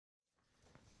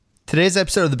Today's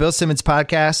episode of the Bill Simmons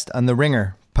Podcast on the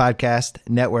Ringer Podcast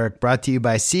Network, brought to you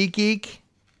by SeatGeek.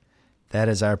 That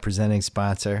is our presenting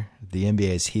sponsor. The NBA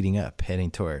is heating up,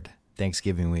 heading toward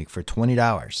Thanksgiving week for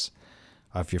 $20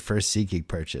 off your first SeatGeek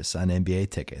purchase on NBA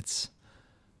tickets.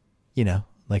 You know,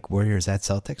 like Warriors at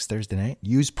Celtics Thursday night.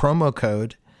 Use promo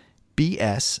code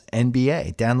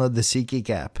BSNBA. Download the SeatGeek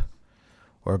app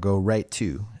or go right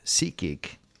to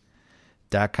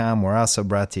SeatGeek.com. We're also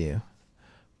brought to you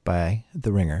by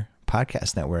the Ringer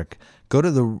Podcast Network. Go to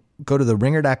the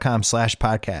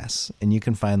ringer.com/podcasts and you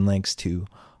can find links to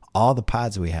all the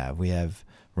pods we have. We have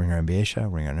Ringer NBA show,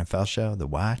 Ringer NFL show, The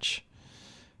Watch,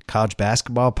 college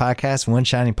basketball podcast, One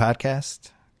Shining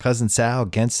Podcast, Cousin Sal,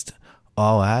 Against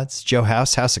All Odds, Joe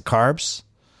House, House of Carbs.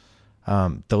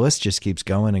 The list just keeps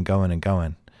going and going and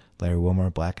going. Larry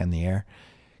Wilmore, Black on the Air.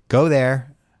 Go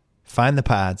there, find the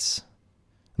pods,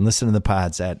 and listen to the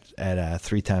pods at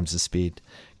 3 times the speed.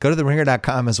 Go to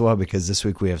theringer.com as well, because this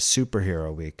week we have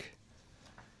Superhero Week.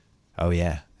 Oh,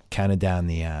 yeah. Counted down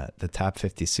the top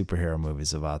 50 superhero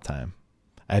movies of all time.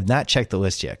 I have not checked the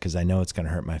list yet because I know it's going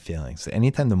to hurt my feelings.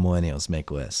 Anytime the millennials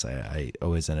make lists, I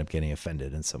always end up getting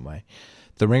offended in some way.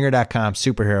 Theringer.com,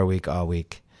 Superhero Week all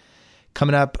week.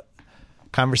 Coming up,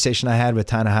 conversation I had with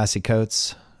Ta-Nehisi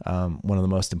Coates, one of the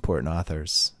most important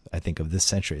authors, I think, of this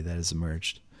century that has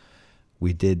emerged.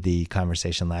 We did the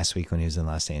conversation last week when he was in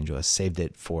Los Angeles, saved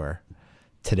it for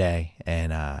today,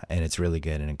 and it's really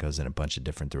good, and it goes in a bunch of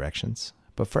different directions.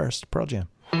 But first, Pearl Jam.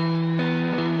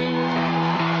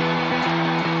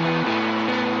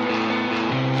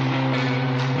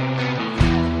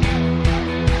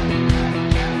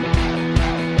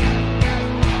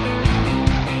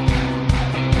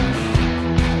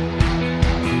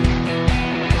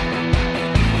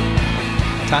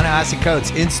 Ta-Nehisi Coates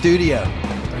in studio.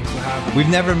 Thanks for having me. We've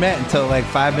never met until like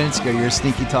 5 minutes ago. You're a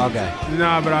sneaky tall guy.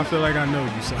 Nah, but I feel like I know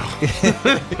you, so.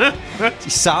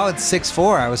 Solid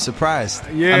 6'4". I was surprised.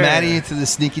 Yeah. I'm adding you to the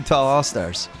sneaky tall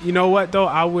all-stars. You know what, though?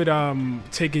 I would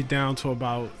take it down to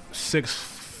about 6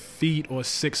 feet or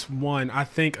 6'1". I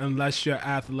think unless you're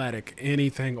athletic,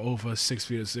 anything over 6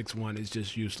 feet or 6'1" is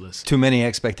just useless. Too many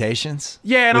expectations?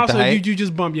 Yeah, and with the also height? you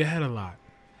just bump your head a lot.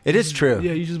 It is true.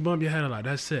 Yeah, you just bump your head a lot.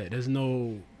 That's it. It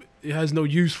has no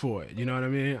use for it. You know what I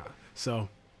mean? So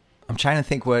I'm trying to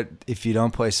think if you don't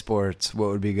play sports, what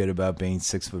would be good about being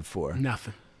 6'4"?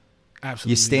 nothing.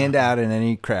 Absolutely. You stand nothing. out in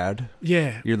any crowd.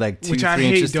 Yeah. You're like 2-3 Which I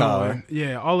hate inches doing. taller.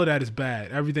 Yeah, all of that is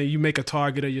bad. Everything, you make a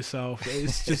target of yourself.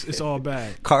 It's all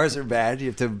bad. Cars are bad. You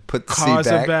have to put the Cars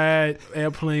seat back. are bad.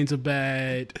 Airplanes are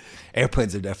bad.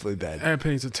 Airplanes are definitely bad.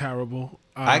 Airplanes are terrible.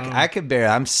 I could bear.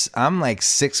 I'm like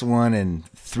 6'1" and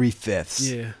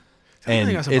 3/5. Yeah. And I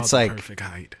think that's about it's the like perfect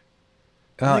height.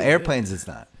 well, airplanes. It's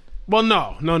not. Well,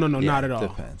 no, not at all.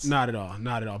 Depends. Not at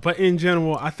all. But in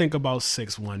general, I think about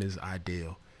 6'1" is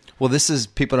ideal. Well,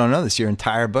 people don't know this. Your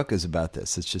entire book is about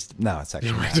this. It's just it's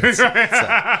actually not.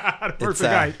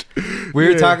 Perfect height. We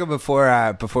were talking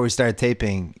before we started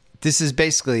taping. This is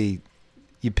basically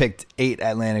you picked 8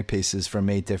 Atlantic pieces from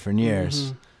 8 different years.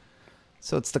 Mm-hmm.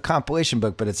 So it's the compilation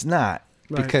book, but it's not.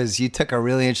 Right. Because you took a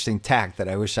really interesting tack that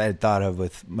I wish I had thought of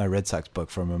with my Red Sox book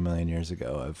from a million years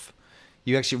ago.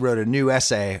 You actually wrote a new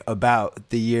essay about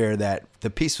the year that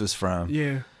the piece was from.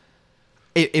 Yeah.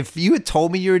 If you had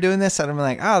told me you were doing this, I'd have been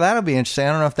like, oh, that'll be interesting.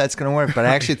 I don't know if that's going to work, but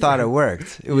I actually thought it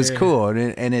worked. It was cool,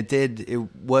 and it did.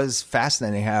 It was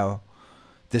fascinating how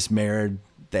this mirrored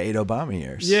the 8 Obama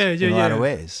years in a lot of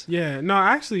ways. Yeah. No,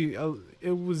 actually,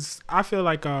 it was. I feel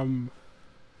like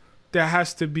there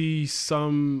has to be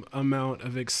some amount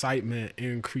of excitement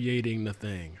in creating the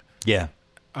thing. Yeah.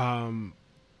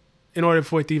 In order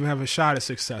for it to even have a shot at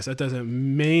success. That doesn't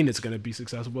mean it's going to be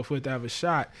successful, but for it to have a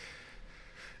shot,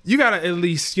 you got to at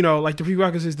least, like the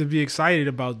prerequisites to be excited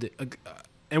about it.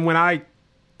 And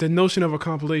the notion of a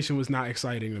compilation was not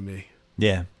exciting to me.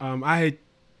 Yeah.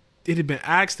 It had been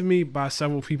asked to me by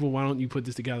several people, why don't you put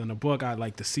this together in a book? I'd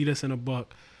like to see this in a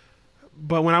book.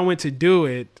 But when I went to do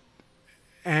it,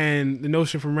 and the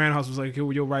notion from Randhouse was like,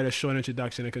 you'll write a short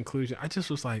introduction and conclusion. I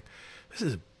just was like, this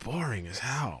is boring as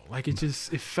hell. Like it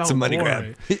felt it's a money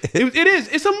boring. grab. It is.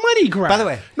 It's a money grab. By the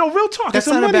way, no, real talk. It's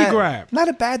a money grab. Not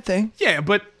a bad thing. Yeah,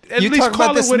 but at you least talk call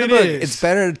about it this what in it the book. is. It's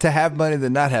better to have money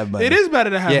than not have money. It is better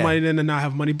to have Yeah. money than to not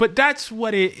have money. But that's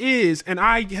what it is. And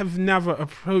I have never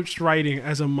approached writing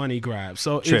as a money grab.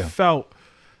 So True. It felt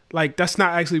like that's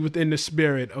not actually within the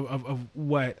spirit of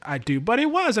what I do. But it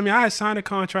was. I mean, I had signed a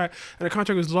contract, and the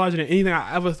contract was larger than anything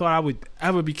I ever thought I would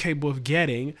ever be capable of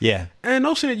getting. Yeah. And the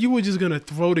notion that you were just going to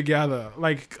throw together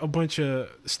like a bunch of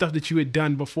stuff that you had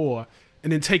done before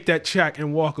and then take that check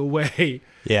and walk away.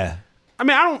 Yeah. I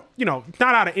mean, I don't,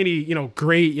 not out of any,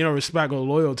 great, respect or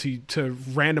loyalty to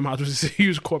Random House, which is a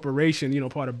huge corporation,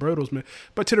 part of Bertelsmann,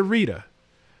 but to the reader.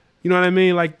 You know what I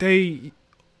mean? Like they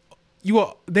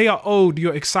are owed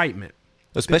your excitement.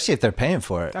 Especially if they're paying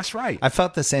for it. That's right. I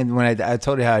felt the same when I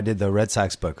told you how I did the Red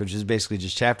Sox book, which is basically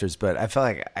just chapters, but I felt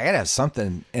like I got to have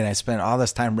something, and I spent all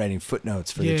this time writing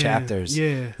footnotes for the chapters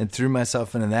and threw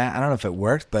myself into that. I don't know if it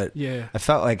worked, but I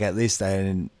felt like at least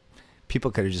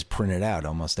people could have just printed out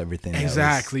almost everything.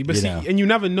 Exactly. But and you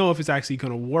never know if it's actually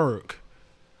going to work,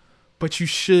 but you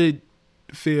should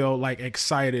feel like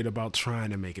excited about trying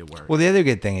to make it work. Well, the other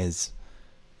good thing is,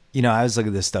 I was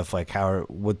looking at this stuff like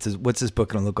what's this book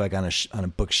going to look like on a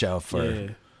bookshelf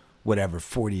for whatever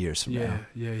 40 years from now.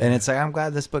 And it's like, I'm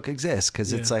glad this book exists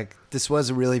because it's like this was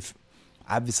a really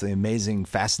obviously amazing,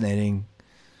 fascinating,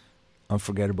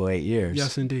 unforgettable 8 years.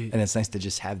 Yes, indeed. And it's nice to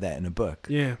just have that in a book.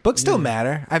 Yeah, books still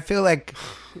matter. I feel like,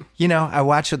 I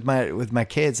watch with my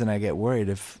kids and I get worried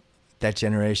if that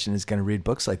generation is going to read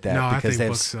books like that. No, I think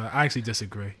books. I actually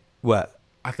disagree. What?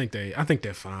 I think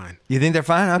they're fine. You think they're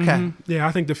fine? Okay. Mm-hmm. Yeah,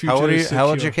 I think the future is secure. How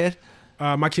old's your kid?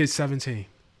 My kid's 17.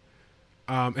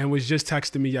 And was just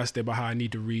texting me yesterday about how I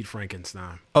need to read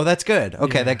Frankenstein. Oh, that's good.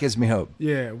 Okay, that gives me hope.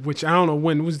 Yeah, which I don't know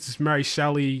when. Was this Mary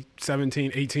Shelley,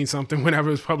 17, 18 something, whenever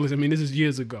it was published? I mean, this is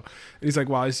years ago. And he's like,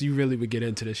 wow, you really would get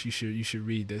into this. You should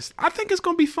read this. I think it's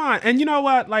going to be fine. And you know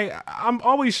what? Like, I'm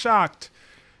always shocked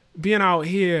being out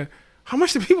here, how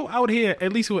much the people out here,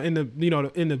 at least who are in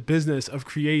the business of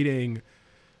creating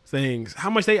things, how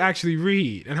much they actually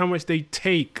read and how much they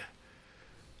take,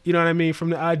 you know what I mean,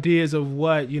 from the ideas of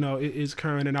what, is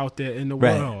current and out there in the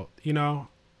world,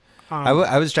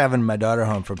 I was driving my daughter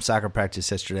home from soccer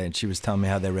practice yesterday, and she was telling me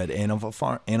how they read Animal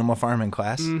Farm in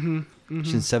class. She's in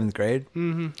 7th grade.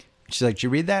 She's like, did you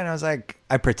read that? And I was like,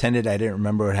 I pretended I didn't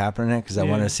remember what happened in it because I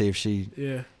wanted to see if she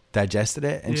digested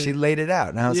it, and she laid it out.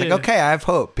 And I was like, okay, I have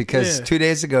hope, because 2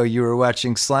 days ago you were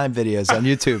watching slime videos on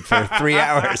YouTube for 3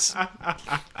 hours.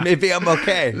 Maybe I'm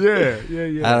okay.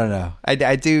 Yeah. I don't know.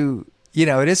 I do,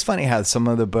 it is funny how some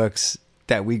of the books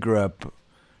that we grew up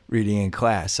reading in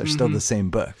class are still the same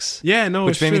books. Yeah, no,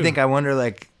 which made me think, I wonder,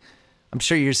 like, I'm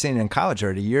sure you're seeing in college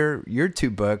already, your 2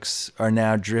 books are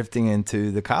now drifting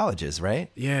into the colleges, right?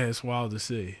 Yeah, it's wild to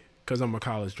see because I'm a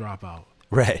college dropout.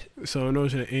 Right. So in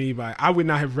order to anybody, I would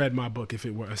not have read my book if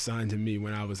it were assigned to me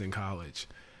when I was in college.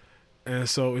 And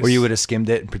so or you would have skimmed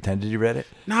it and pretended you read it?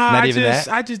 Nah,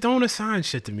 I just don't assign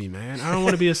shit to me, man. I don't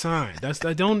want to be assigned.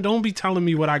 Don't be telling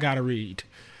me what I gotta read.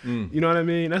 You know what I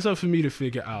mean? That's up for me to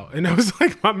figure out. And that was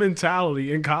like my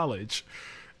mentality in college,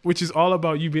 which is all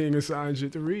about you being assigned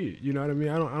shit to read. You know what I mean?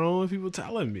 I don't want people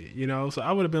telling me, So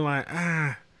I would have been like,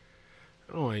 I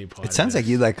don't want any part of this. It sounds like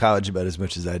you like college about as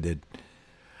much as I did.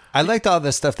 I liked all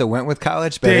the stuff that went with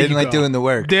college, but I didn't like doing the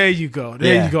work. There you go.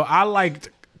 There you go. I liked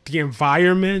the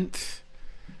environment.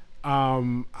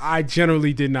 I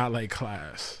generally did not like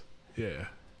class. Yeah.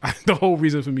 The whole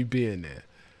reason for me being there.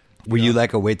 Were you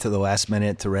like a wait till the last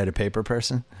minute to write a paper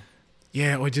person?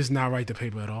 Yeah, or just not write the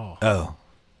paper at all. Oh.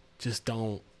 Just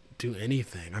don't do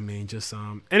anything. I mean, just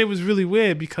and it was really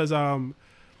weird because I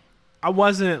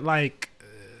wasn't like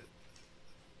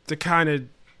the kind of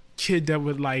kid that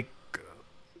would like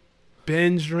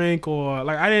binge drink, or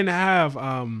like I didn't have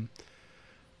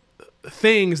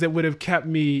things that would have kept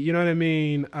me, you know what I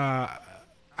mean,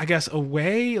 I guess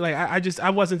away. Like I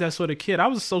wasn't that sort of kid. I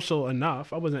was social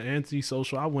enough. I wasn't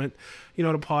antisocial. I went,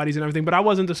 to parties and everything, but I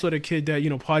wasn't the sort of kid that,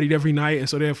 partied every night, and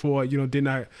so therefore,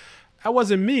 that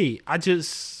wasn't me. I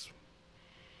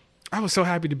was so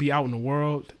happy to be out in the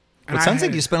world. And it sounds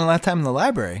like you spent a lot of time in the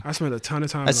library. I spent a ton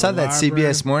of time. I saw that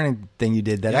CBS Morning thing you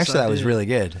did. That was really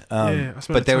good.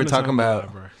 But they were talking about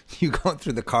you going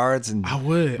through the cards and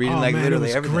reading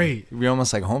literally everything. Great. You're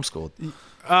almost like homeschooled.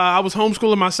 I was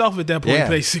homeschooling myself at that point,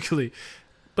 basically.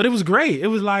 But it was great. It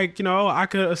was like, I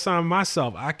could assign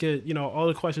myself. I could, all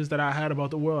the questions that I had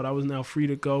about the world, I was now free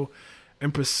to go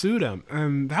and pursue them.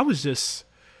 And that was just,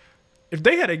 if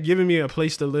they had given me a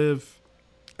place to live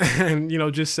and,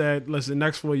 just said, listen,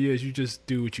 next 4 years, you just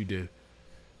do what you do.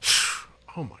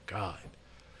 Oh, my God.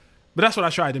 But that's what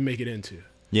I tried to make it into.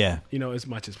 Yeah. As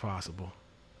much as possible.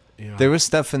 There was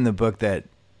stuff in the book that,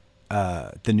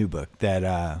 the new book, that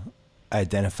I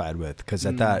identified with. Because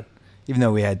I thought, even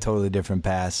though we had totally different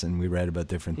paths and we read about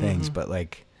different things, but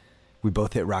like, we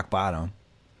both hit rock bottom.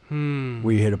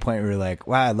 We hit a point where we were like,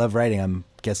 wow, I love writing.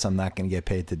 Guess I'm not going to get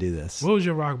paid to do this. What was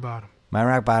your rock bottom? My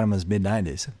rock bottom was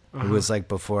mid-90s. It was like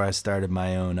before I started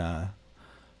my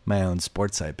own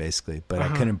sports site, basically. But I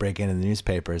couldn't break into the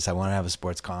newspapers. I wanted to have a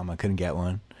sports column. I couldn't get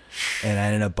one. And I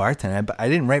ended up bartending. I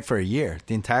didn't write for a year.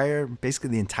 The entire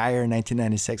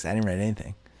 1996, I didn't write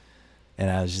anything. and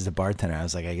I was just a bartender. I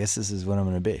was like, I guess this is what I'm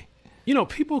going to be. You know,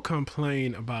 people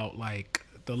complain about like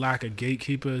the lack of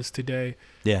gatekeepers today.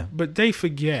 Yeah. But they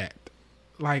forget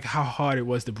like how hard it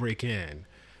was to break in. It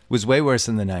was way worse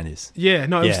in the 90s. Yeah,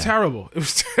 no, it was terrible. It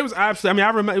was absolutely, I mean, I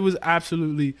remember it was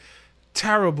absolutely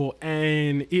terrible,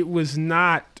 and it was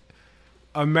not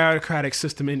a meritocratic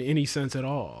system in any sense at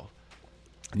all.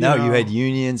 No, you had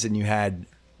unions, and you had,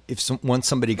 once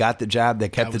somebody got the job, they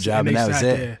kept the job, and that was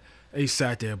it. They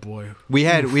sat there, boy. We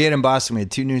had in Boston, we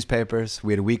had 2 newspapers.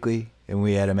 We had a weekly, and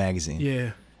we had a magazine.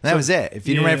 Yeah. And that was it. If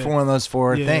you didn't write for one of those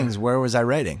 4 things, where was I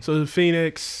writing? So the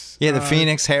Phoenix. Yeah, the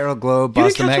Phoenix, Herald, Globe,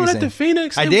 Boston Magazine. You didn't catch Magazine. one at the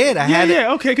Phoenix? I did. I had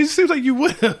okay, because it seems like you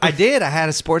would have. I did. I had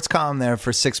a sports column there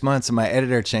for 6 months, and my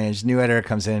editor changed. New editor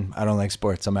comes in. I don't like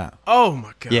sports. I'm out. Oh,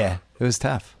 my God. Yeah, it was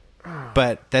tough.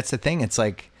 But that's the thing. It's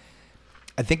like,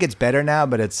 I think it's better now,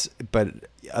 but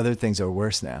other things are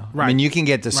worse now. Right. I mean, you can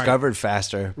get discovered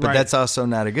faster, but that's also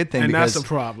not a good thing. And because that's a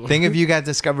problem. Think if you got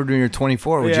discovered when you're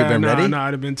 24, would you have been ready? No,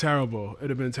 it'd have been terrible. It'd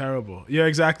have been terrible. You're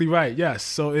exactly right. Yes.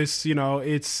 So it's,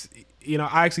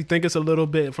 I actually think it's a little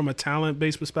bit from a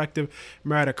talent-based perspective,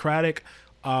 meritocratic.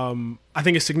 I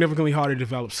think it's significantly harder to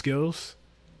develop skills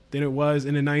than it was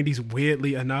in the 90s,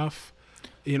 weirdly enough.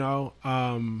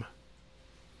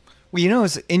 Well,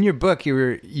 in your book, you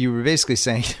were basically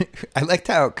saying, I liked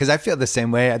how, because I feel the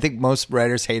same way. I think most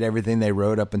writers hate everything they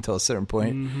wrote up until a certain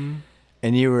point. Mm-hmm.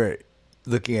 And you were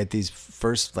looking at these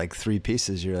first 3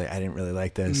 pieces. You're like, I didn't really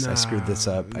like this. I screwed this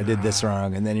up. I did this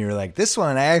wrong. And then you were like, this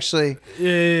one,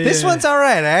 this one's all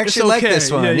right. I actually like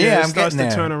this one. Yeah, I'm getting there.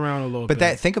 To turn around a little bit.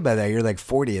 But think about that. You're like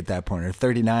 40 at that point, or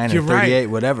 39 or 38,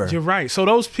 whatever. You're right. So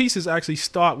those pieces actually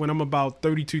start when I'm about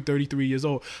 32, 33 years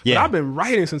old. But I've been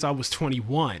writing since I was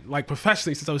 21, like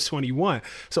professionally since I was 21.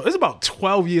 So it's about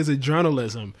 12 years of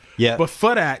journalism. Yeah. But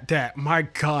for that, my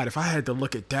God, if I had to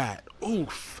look at that,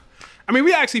 oof. I mean,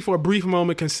 we actually for a brief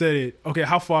moment considered, okay,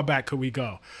 how far back could we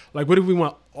go? Like, what if we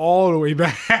went all the way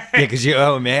back? Yeah, because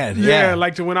oh man. Yeah,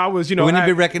 like to when I was, wouldn't it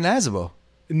be recognizable?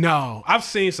 No, I've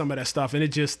seen some of that stuff, and it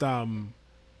just, I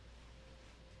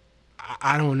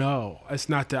don't know. It's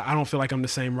not that, I don't feel like I'm the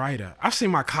same writer. I've seen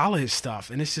my college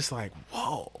stuff, and it's just like,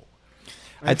 whoa.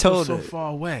 I told so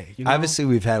far away. Obviously,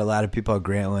 we've had a lot of people at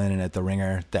Grantland and at the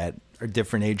Ringer that are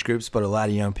different age groups, but a lot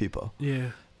of young people. Yeah.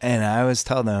 And I always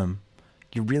tell them,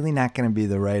 you're really not going to be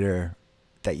the writer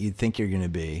that you think you're going to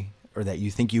be, or that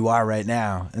you think you are right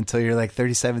now, until you're like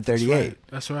 37, 38.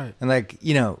 That's right. And like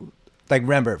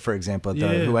Rembert, for example,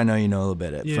 who I know you know a little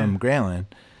bit from Grantland.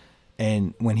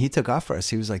 And when he took off for us,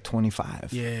 he was like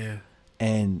 25. Yeah.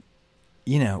 And,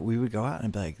 we would go out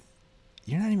and be like,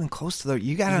 you're not even close to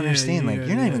you got to understand,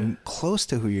 you're not even close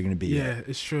to who you're going to be. Yeah, yet.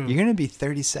 It's true. You're going to be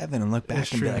 37 and look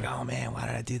back and be like, oh man, why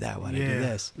did I do that? Why did I do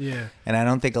this? Yeah. And I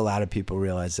don't think a lot of people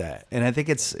realize that. And I think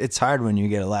it's hard when you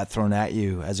get a lot thrown at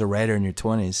you as a writer in your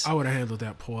 20s. I would have handled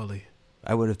that poorly.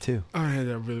 I would have too. I would have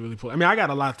handled that really, really poorly. I mean, I got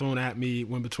a lot thrown at me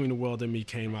when Between the World and Me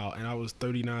came out, and I was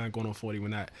 39 going on 40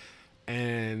 when that.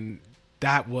 And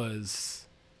that was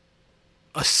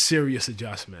a serious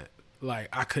adjustment. Like,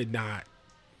 I could not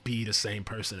be the same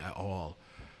person at all.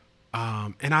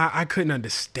 And I couldn't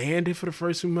understand it for the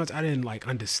first few months. I didn't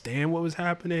understand what was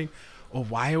happening or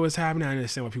why it was happening. I didn't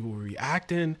understand why people were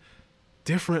reacting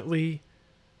differently.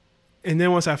 And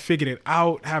then once I figured it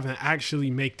out, having to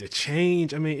actually make the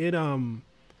change, I mean, it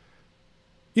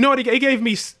gave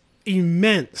me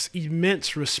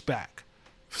immense respect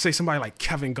for, say, somebody like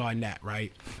Kevin Garnett,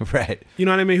 right? Right. You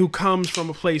know what I mean? Who comes from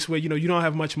a place where, you don't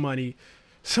have much money.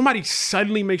 Somebody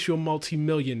suddenly makes you a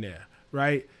multimillionaire,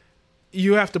 right?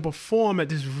 You have to perform at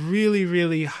this really,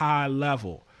 really high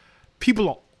level. People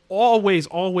are always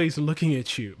looking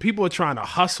at you. People are trying to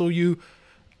hustle you,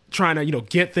 trying to,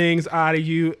 get things out of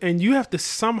you. And you have to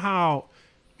somehow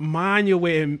mind your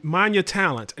way and mind your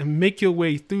talent and make your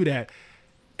way through that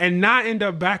and not end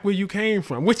up back where you came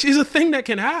from, which is a thing that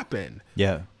can happen.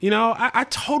 Yeah. I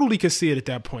totally could see it at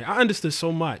that point. I understood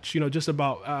so much, just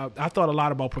about, I thought a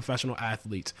lot about professional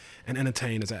athletes and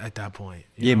entertainers at that point.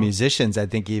 You know? Musicians, I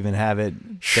think, even have it.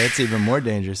 That's even more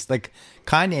dangerous. Like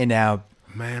Kanye now.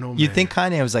 Man, oh man. You'd think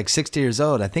Kanye was like 60 years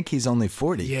old. I think he's only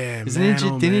 40. Yeah,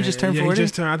 Didn't he just turn 40?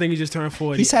 I think he just turned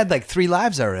 40. He's had like 3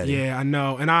 lives already. Yeah, I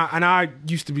know. And I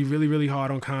used to be really, really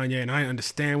hard on Kanye, and I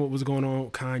understand what was going on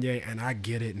with Kanye, and I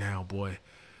get it now, boy.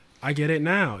 I get it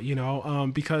now,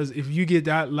 because if you get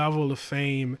that level of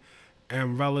fame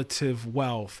and relative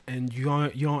wealth, and you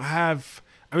don't have,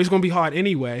 it's going to be hard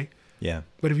anyway. Yeah.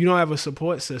 But if you don't have a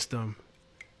support system,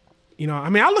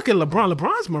 I look at LeBron.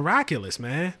 LeBron's miraculous,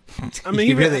 man.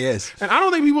 He really is. And I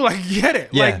don't think people get it.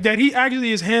 Yeah. Like that he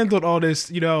actually has handled all this,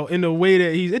 in the way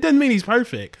that it doesn't mean he's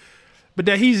perfect, but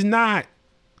that he's not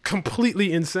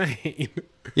completely insane.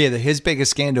 Yeah, his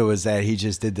biggest scandal was that he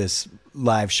just did this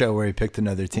live show where he picked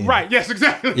another team. Right, yes,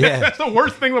 exactly. Yeah. That's the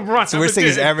worst thing LeBron It's the worst thing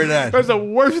he's ever done. That's the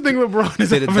worst thing LeBron has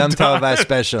Did ever a done. dumb televised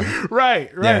special. Right.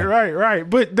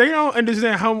 But they don't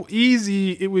understand how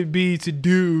easy it would be to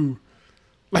do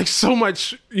like so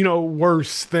much,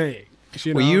 worse things.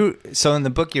 So in the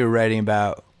book you were writing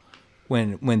about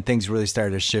when things really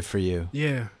started to shift for you.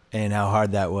 Yeah. And how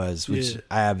hard that was, which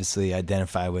I obviously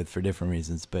identify with for different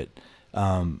reasons. But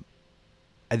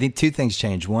I think two things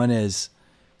change. One is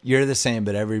you're the same,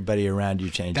 but everybody around you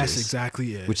changes. That's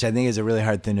exactly it. Which I think is a really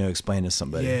hard thing to explain to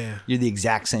somebody. Yeah. You're the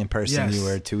exact same person you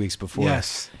were 2 weeks before.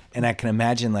 Yes. And I can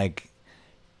imagine, like,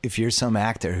 if you're some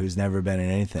actor who's never been in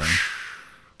anything,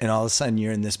 and all of a sudden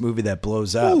you're in this movie that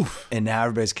blows up, and now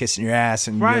everybody's kissing your ass,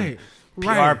 and you're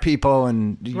PR people,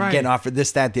 and you're getting offered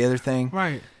this, that, the other thing.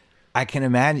 Right. I can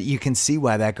imagine, you can see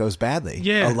why that goes badly.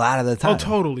 Yeah. A lot of the time. Oh,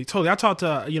 totally. I talked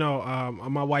to,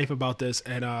 my wife about this,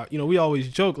 and, we always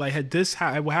joke, like,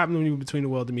 what happened to me between the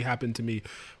world and me happened to me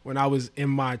when I was in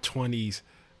my 20s,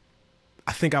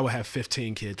 I think I would have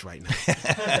 15 kids right now.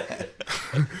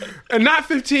 And not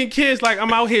 15 kids, like,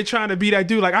 I'm out here trying to be that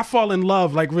dude. Like, I fall in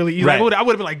love, like, really easy. Right. Like, I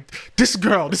would have been like, this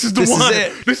girl, this is the one.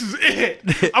 This is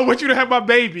it. I want you to have my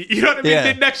baby. You know what I mean? Yeah.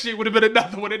 Then next year would have been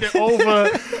another one, and then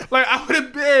over. Like, I would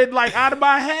have been, like, out of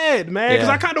my head, man. Because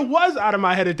I kind of was out of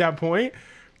my head at that point.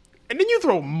 And then you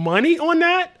throw money on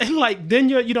that, and like then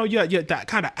you're that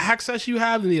kind of access you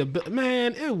have, and the ability,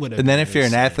 man, it would have. And then if you're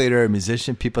an athlete or a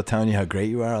musician, people telling you how great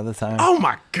you are all the time. Oh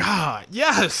my God,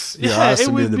 yes, you're awesome,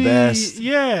 it would you're the be, best.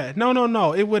 Yeah,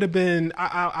 no, it would have been.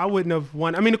 I wouldn't have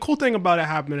won. I mean, the cool thing about it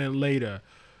happening later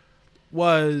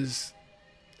was,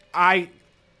 I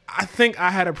think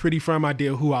I had a pretty firm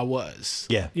idea of who I was.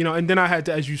 Yeah, and then I had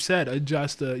to, as you said,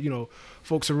 adjust the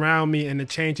folks around me and the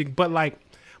changing, but like.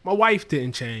 My wife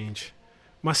didn't change.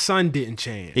 My son didn't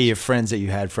change. Yeah, your friends that you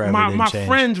had forever didn't change.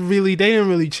 My friends they didn't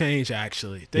really change,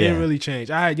 actually. They didn't really change.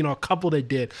 I had, a couple that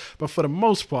did. But for the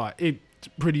most part, it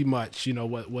pretty much,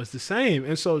 what was the same.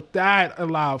 And so that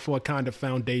allowed for a kind of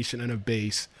foundation and a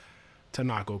base to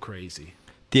not go crazy.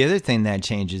 The other thing that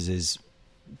changes is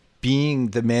being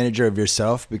the manager of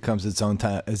yourself becomes its own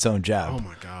job. Oh,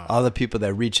 my God. All the people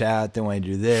that reach out, they want to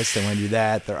do this, they want to do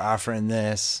that, they're offering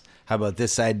this. How about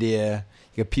this idea?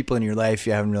 You got people in your life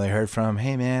you haven't really heard from.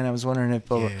 Hey, man, I was wondering if...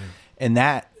 Yeah. And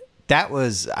that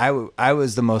was... I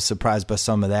was the most surprised by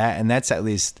some of that. And that's at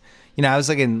least... I was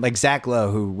looking... Like Zach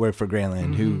Lowe, who worked for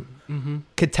Grantland, who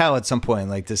could tell at some point,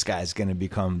 like, this guy's going to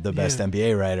become the best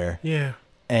NBA writer. Yeah.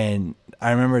 And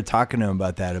I remember talking to him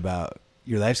about that, about...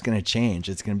 Your life's going to change.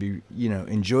 It's going to be,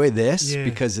 enjoy this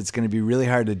because it's going to be really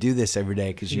hard to do this every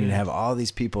day because you're going to have all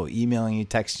these people emailing you,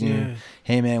 texting you.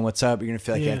 Hey, man, what's up? You're going to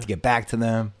feel like you have to get back to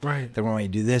them. Right. They want you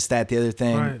to do this, that, the other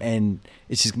thing. Right. And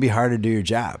it's just going to be hard to do your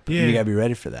job. Yeah. You got to be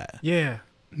ready for that. Yeah.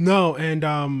 No.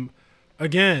 And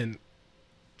again,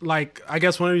 like, I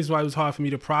guess one of the reasons why it was hard for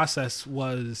me to process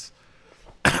was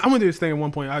I went through this thing at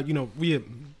one point.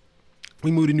 We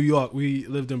moved to New York. We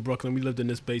lived in Brooklyn. We lived in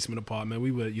this basement apartment.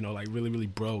 We were, like really, really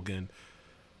broke. And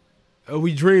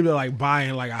we dreamed of like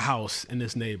buying like a house in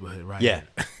this neighborhood, right? Yeah.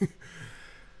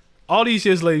 All these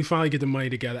years later, we finally get the money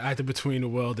together after Between the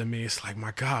World and Me. It's like,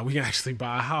 my God, we can actually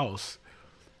buy a house.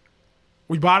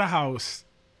 We bought a house,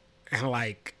 and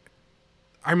like,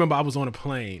 I remember I was on a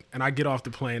plane, and I get off the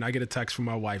plane. I get a text from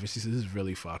my wife, and she says, this is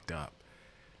really fucked up.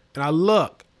 And I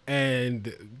look,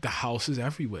 and the house is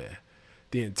everywhere.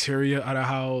 The interior of the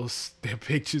house, there are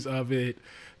pictures of it,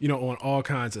 on all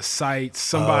kinds of sites.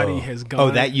 Somebody has gone.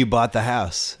 Oh, that you bought the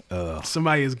house. Oh.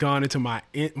 Somebody has gone into my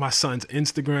son's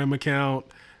Instagram account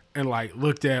and like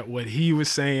looked at what he was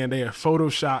saying. They had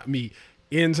photoshopped me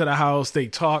into the house. They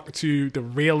talked to the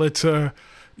realtor,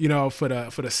 for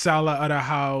the seller of the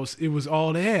house. It was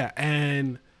all there,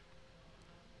 and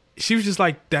she was just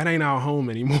like, "That ain't our home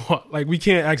anymore. Like, we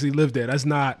can't actually live there. That's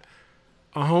not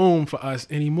a home for us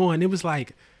anymore." And it was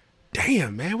like,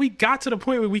 damn, man, we got to the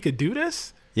point where we could do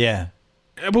this. Yeah.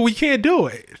 But we can't do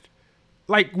it.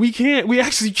 Like, we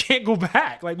actually can't go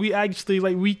back. Like, we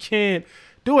can't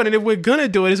do it. And if we're going to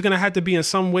do it, it's going to have to be in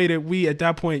some way that we, at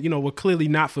that point, we're clearly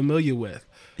not familiar with.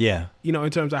 Yeah. In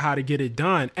terms of how to get it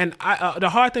done. And the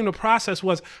hard thing to process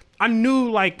was I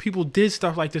knew, like, people did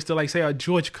stuff like this to, like, say,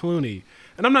 George Clooney.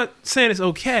 And I'm not saying it's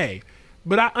okay,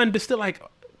 but I understood, like,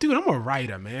 dude, I'm a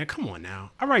writer, man. Come on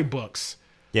now. I write books.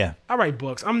 Yeah. I write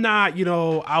books. I'm not,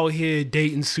 out here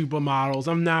dating supermodels.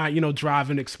 I'm not,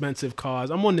 driving expensive cars.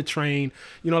 I'm on the train,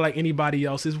 like anybody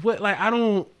else is.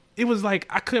 It was like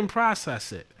I couldn't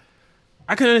process it.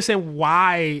 I couldn't understand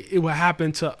why it would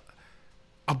happen to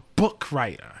a book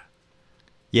writer.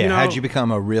 Yeah, You know? how'd you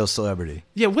become a real celebrity?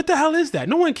 Yeah, what the hell is that?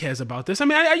 No one cares about this. I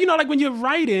mean, you know, like when you're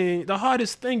writing, the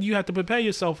hardest thing you have to prepare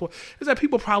yourself for is that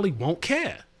people probably won't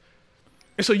care.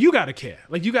 And so you got to care.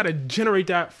 Like, you got to generate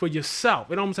that for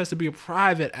yourself. It almost has to be a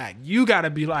private act. You got to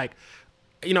be like,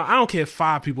 you know, I don't care if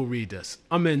 5 people read this.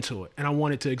 I'm into it, and I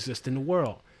want it to exist in the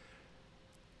world.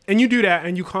 And you do that,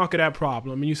 and you conquer that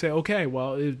problem, and you say, okay,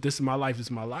 well, if this is my life, this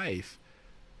is my life.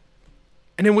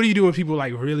 And then what do you do when people,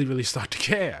 like, really, really start to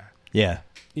care? Yeah.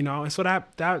 You know, and so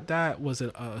that was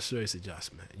a serious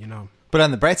adjustment, you know. But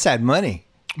on the bright side, money.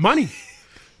 Money.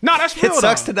 No, that's real. It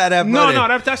sucks to not have money.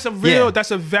 No, that's a real,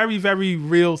 that's a very, very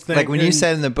real thing. Like when you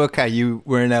said in the book how you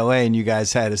were in LA and you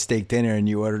guys had a steak dinner and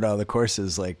you ordered all the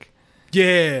courses, like.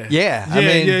 Yeah. Yeah. I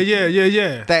mean,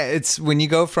 yeah. That it's when you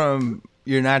go from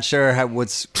you're not sure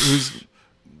who's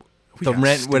the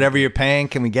rent, whatever you're paying.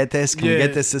 Can we get this? Can we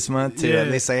get this month? To at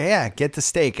least say, yeah, get the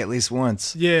steak at least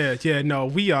once. Yeah. No,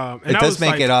 we and it does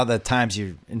make it all the times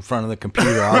you're in front of the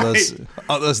computer,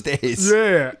 all those days.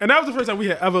 Yeah, and that was the first time we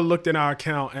had ever looked in our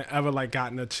account and ever like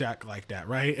gotten a check like that,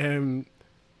 right? And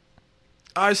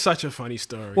it's such a funny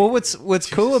story. Well, what's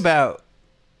cool about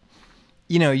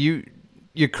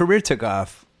your career took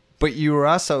off, but you were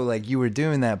also like you were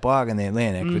doing that blog in the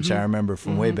Atlantic, which I remember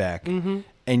from way back.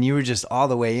 And you were just all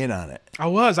the way in on it. I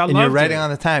was. I loved it. And you're writing on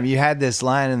the time. You had this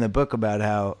line in the book about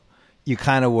how you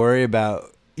kind of worry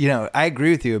about, I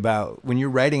agree with you about when you're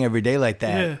writing every day like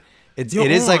that. Yeah. It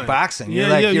is like boxing. You're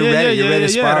ready. You're ready to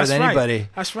spar with anybody.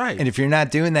 That's right. And if you're not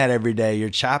doing that every day,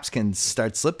 your chops can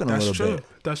start slipping a little bit.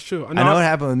 That's true. I know what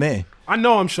happened with me. I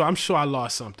know. I'm sure I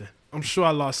lost something. I'm sure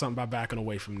I lost something by backing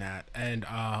away from that. And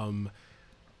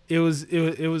it was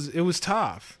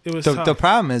tough. It was tough. The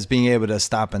problem is being able to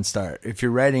stop and start. If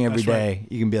you're writing every day,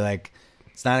 you can be like,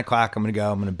 it's 9 o'clock. I'm going to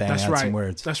go. I'm going to bang out some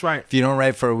words. That's right. If you don't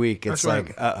write for a week, it's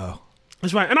like, uh-oh.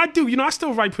 That's right. And I do. I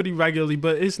still write pretty regularly,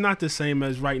 but it's not the same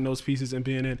as writing those pieces and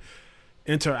being in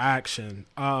interaction.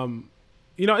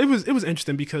 It was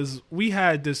interesting because we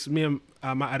had this, me and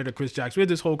my editor, Chris Jacks, we had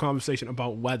this whole conversation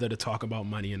about whether to talk about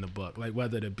money in the book, like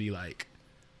whether to be like,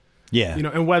 yeah,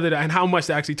 and whether and how much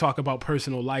to actually talk about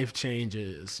personal life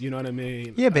changes. You know what I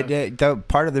mean? Yeah, but the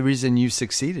part of the reason you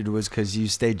succeeded was because you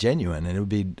stayed genuine, and it would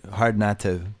be hard not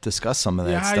to discuss some of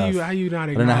that stuff. How you not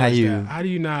acknowledge that? How do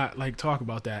you not like talk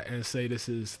about that and say this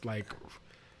is like?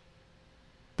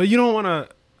 But you don't want to.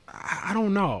 I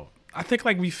don't know. I think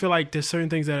like we feel like there's certain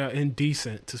things that are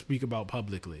indecent to speak about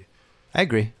publicly. I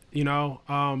agree.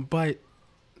 But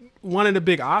one of the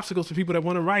big obstacles for people that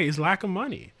want to write is lack of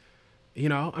money.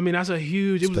 I mean, that's a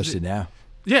huge... Especially now.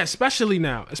 Yeah, especially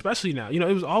now.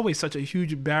 It was always such a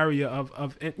huge barrier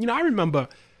of I remember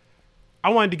I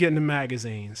wanted to get into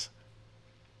magazines.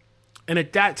 And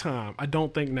at that time, I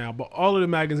don't think now, but all of the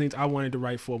magazines I wanted to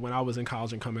write for when I was in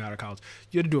college and coming out of college,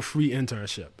 you had to do a free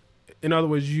internship. In other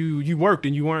words, you worked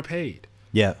and you weren't paid.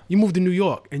 Yeah. You moved to New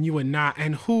York and you were not.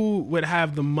 And who would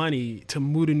have the money to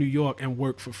move to New York and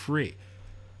work for free?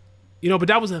 But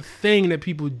that was a thing that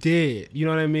people did, you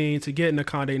know what I mean? To get into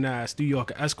Condé Nast, New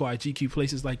York, Esquire, GQ,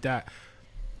 places like that.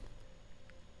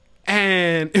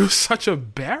 And it was such a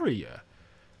barrier.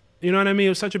 You know what I mean? It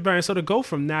was such a barrier. So to go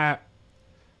from that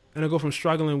and to go from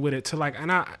struggling with it to like,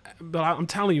 but I'm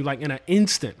telling you, like in an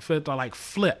instant for it to like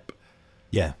flip.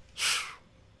 Yeah.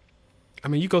 I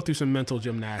mean, you go through some mental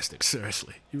gymnastics,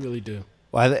 seriously. You really do.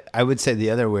 Well, I would say the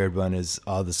other weird one is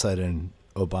all of a sudden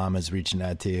Obama's reaching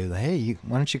out to you, like, hey,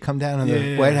 why don't you come down to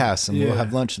the White House and we'll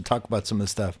have lunch and talk about some of the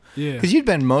stuff. Yeah. Because you'd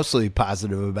been mostly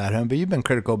positive about him, but you've been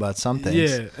critical about some things.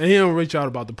 Yeah, and he don't reach out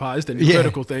about the it's the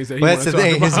critical things that he wants to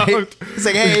talk about. It's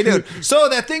like, hey, dude, so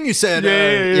that thing you said,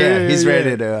 he's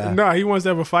ready to... No, he wants to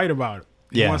have a fight about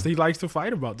it. He likes to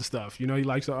fight about the stuff. He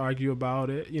likes to argue about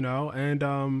it,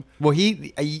 and... Well,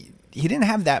 he didn't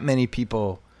have that many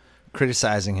people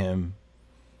criticizing him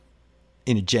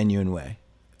in a genuine way.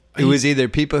 It was either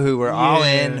people who were all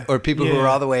in or people who were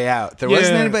all the way out. There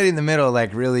wasn't anybody in the middle,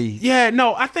 like really. Yeah,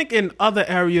 no, I think in other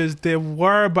areas there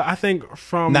were, but I think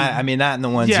from not in the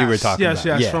ones you were talking about.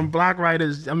 Yes, from black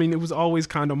writers. I mean, it was always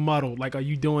kind of muddled. Like, are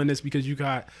you doing this because you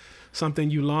got something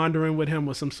you laundering with him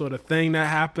or some sort of thing that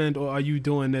happened, or are you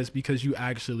doing this because you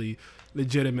actually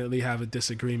legitimately have a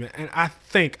disagreement? And I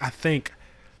think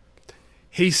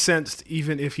he sensed,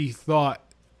 even if he thought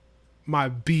my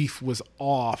beef was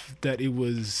off, that it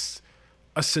was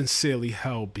a sincerely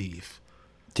held beef.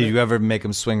 Did you ever make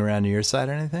him swing around to your side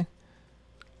or anything?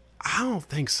 I don't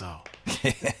think so.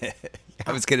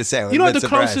 I was going to say, the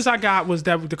closest I got was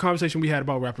that the conversation we had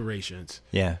about reparations.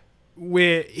 Yeah.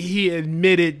 where he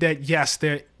admitted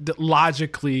that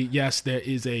logically, yes, there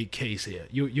is a case here.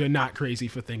 You're not crazy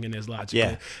for thinking there's logic.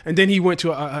 Yeah. And then he went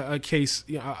to a case,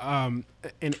 an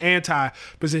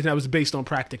anti-position that was based on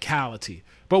practicality,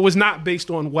 but was not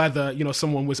based on whether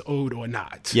someone was owed or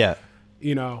not. Yeah.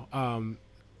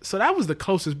 So that was the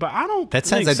closest, but I don't. That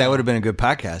sounds like that would have been a good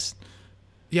podcast.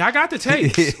 Yeah, I got the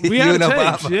tapes. We You had and the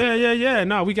tapes. Obama. Yeah.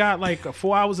 No, we got like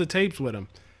 4 hours of tapes with him.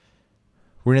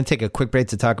 We're going to take a quick break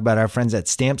to talk about our friends at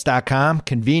Stamps.com.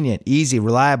 Convenient, easy,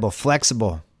 reliable,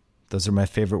 flexible. Those are my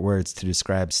favorite words to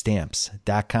describe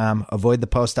Stamps.com. Avoid the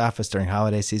post office during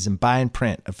holiday season. Buy and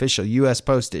print official U.S.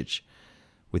 postage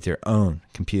with your own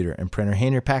computer and printer.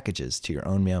 Hand your packages to your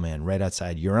own mailman right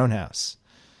outside your own house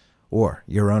or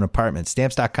your own apartment.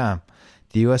 Stamps.com,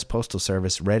 the U.S. Postal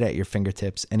Service, right at your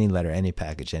fingertips. Any letter, any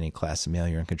package, any class of mail,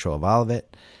 you're in control of all of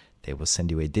it. They will send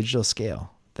you a digital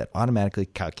scale that automatically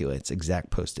calculates exact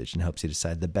postage and helps you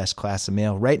decide the best class of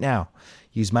mail. Right now,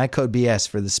 use my code BS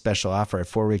for this special offer, a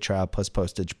 4-week trial plus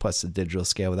postage plus the digital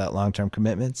scale without long-term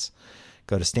commitments.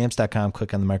 Go to Stamps.com,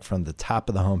 click on the microphone at the top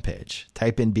of the homepage.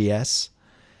 Type in BS.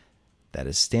 That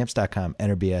is Stamps.com,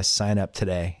 enter BS, sign up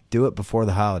today. Do it before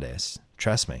the holidays.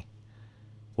 Trust me.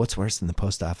 What's worse than the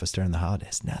post office during the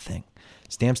holidays? Nothing.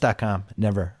 Stamps.com,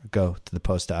 never go to the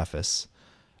post office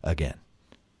again.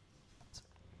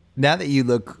 Now that you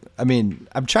look,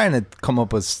 I'm trying to come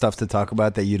up with stuff to talk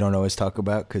about that you don't always talk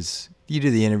about because you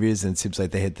do the interviews and it seems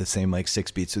like they hit the same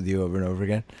 6 beats with you over and over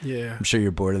again. Yeah. I'm sure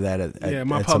you're bored of that.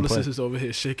 My at publicist is over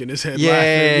here shaking his head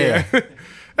laughing.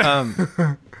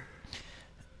 Yeah.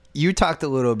 You talked a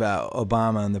little about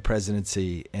Obama and the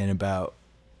presidency and about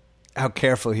how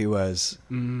careful he was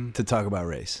to talk about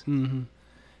race. Mm-hmm.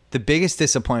 The biggest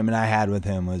disappointment I had with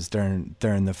him was during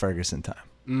the Ferguson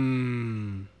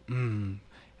time.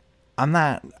 I'm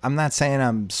not saying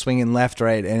I'm swinging left,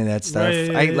 right, any of that stuff.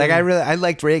 I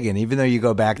liked Reagan, even though you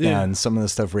go back down some of the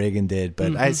stuff Reagan did,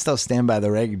 but I still stand by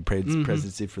the Reagan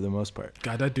presidency for the most part.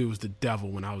 God, that dude was the devil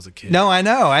when I was a kid. No, I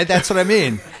know. That's what I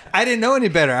mean. I didn't know any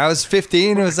better. I was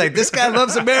 15. It was like, this guy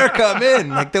loves America. I'm in.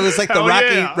 There was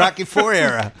the Rocky IV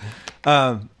era.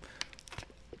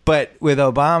 But with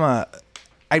Obama,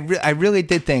 I really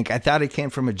did think, I thought it came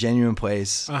from a genuine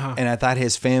place. And I thought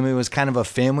his family was kind of a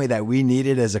family that we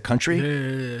needed as a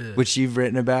country, which you've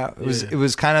written about. It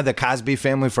was kind of the Cosby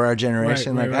family for our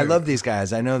generation. Right. I love these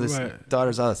guys. I know this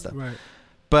daughters, all that stuff. Right.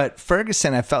 But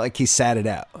Ferguson, I felt like he sat it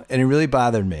out and it really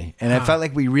bothered me. And I felt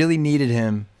like we really needed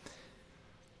him.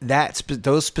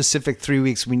 Those specific 3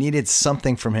 weeks, we needed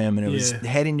something from him. And it was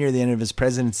heading near the end of his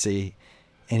presidency.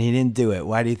 And he didn't do it.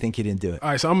 Why do you think he didn't do it?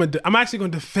 All right, so I'm actually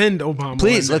going to defend Obama.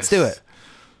 Please, let's do it.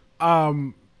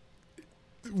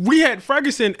 We had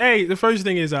Ferguson. The first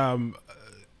thing is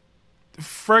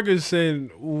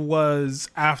Ferguson was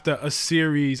after a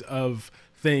series of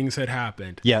things had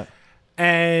happened. Yeah.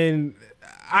 And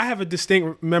I have a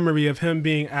distinct memory of him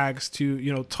being asked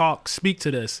to, speak to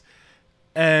this.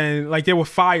 And there were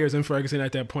fires in Ferguson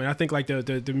at that point. I think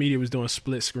the media was doing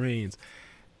split screens.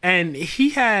 And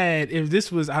he had, if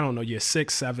this was, I don't know, year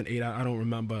 6, 7, 8, I don't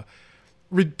remember,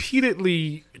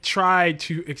 repeatedly tried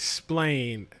to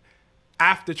explain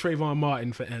after Trayvon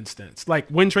Martin, for instance.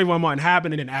 When Trayvon Martin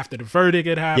happened and then after the verdict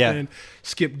had happened,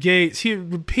 Skip Gates, he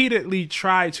repeatedly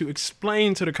tried to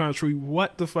explain to the country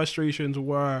what the frustrations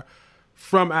were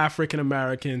from African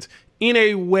Americans in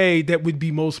a way that would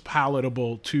be most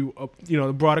palatable to,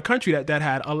 the broader country that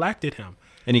had elected him.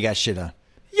 And he got shit on.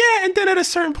 Yeah, and then at a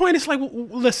certain point, it's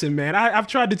listen, man, I've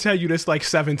tried to tell you this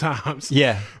 7 times.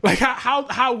 Yeah.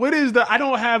 What is I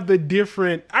don't have the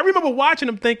different, I remember watching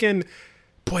him thinking,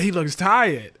 boy, he looks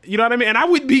tired. You know what I mean? And I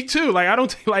would be too. I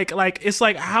don't, it's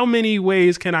how many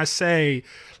ways can I say,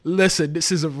 listen,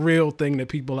 this is a real thing that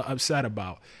people are upset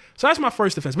about. So that's my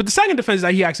first defense. But the second defense is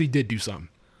that he actually did do something.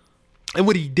 And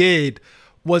what he did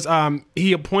was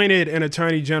he appointed an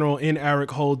attorney general in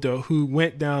Eric Holder who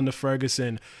went down to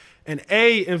Ferguson and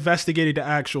investigated the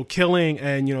actual killing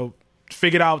and,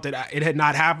 figured out that it had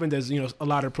not happened as, a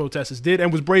lot of protesters did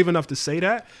and was brave enough to say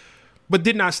that, but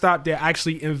did not stop there,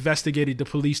 actually investigated the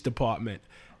police department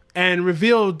and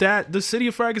revealed that the city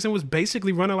of Ferguson was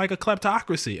basically running like a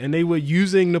kleptocracy and they were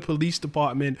using the police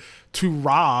department to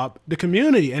rob the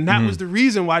community. And that was the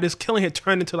reason why this killing had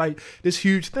turned into this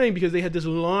huge thing, because they had this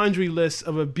laundry list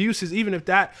of abuses. Even if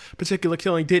that particular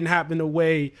killing didn't happen the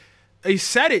way they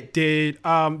said it did,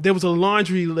 there was a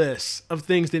laundry list of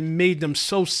things that made them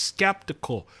so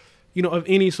skeptical, of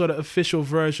any sort of official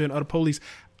version of the police.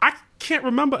 I can't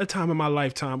remember a time in my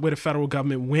lifetime where the federal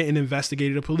government went and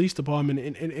investigated a police department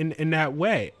in that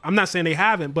way. I'm not saying they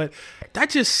haven't, but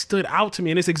that just stood out to me,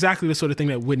 and it's exactly the sort of thing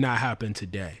that would not happen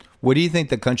today. What do you think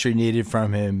the country needed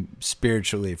from him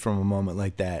spiritually from a moment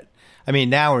like that? I mean,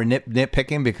 now we're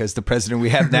nitpicking because the president we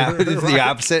have now is the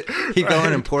opposite. He'd go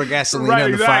in and pour gasoline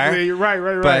on the fire.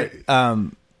 Right. But,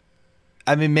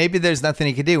 I mean, maybe there's nothing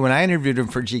he could do. When I interviewed him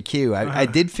for GQ, I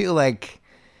did feel like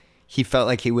he felt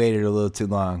like he waited a little too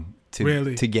long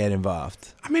to get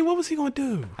involved. I mean, what was he going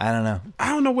to do? I don't know. I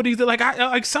don't know what he's doing.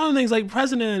 Like some things, like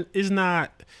president is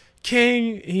not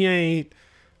king. He ain't,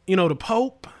 the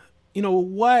Pope.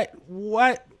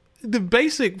 What the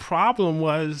basic problem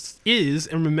is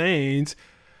and remains,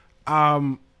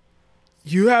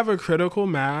 you have a critical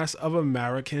mass of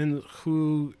Americans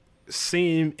who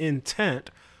seem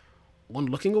intent on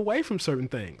looking away from certain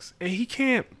things. And he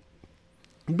can't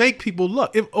make people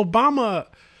look. If Obama,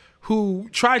 who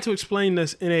tried to explain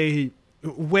this in a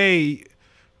way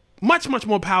much, much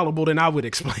more palatable than I would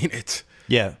explain it.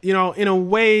 Yeah. In a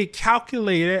way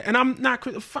calculated, and I'm not,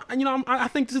 I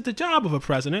think this is the job of a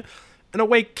president, in a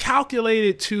way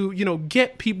calculated to,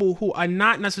 get people who are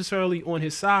not necessarily on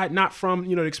his side, not from,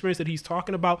 the experience that he's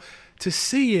talking about, to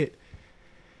see it.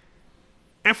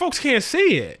 And folks can't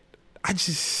see it. I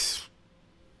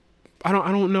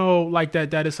don't know, like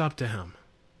that it's up to him.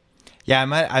 Yeah,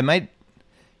 I might.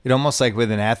 It almost like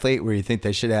with an athlete where you think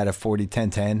they should have had a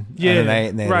 40-10-10 other night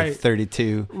and they had a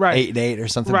 32-8-8 or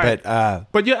something. Right.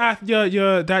 But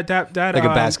that like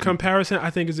a comparison I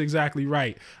think is exactly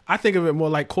right. I think of it more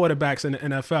like quarterbacks in the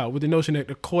NFL, with the notion that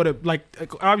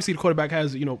obviously the quarterback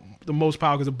has the most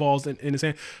power because of balls in his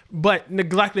hand, but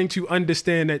neglecting to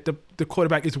understand that the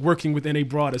quarterback is working within a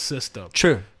broader system.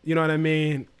 True. You know what I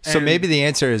mean? So maybe the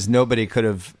answer is nobody could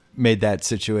have made that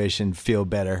situation feel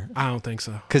better. I don't think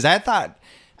so. Because I thought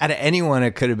out of anyone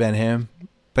it could have been him,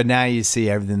 but now you see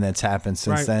everything that's happened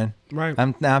since then. Right.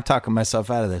 I'm talking myself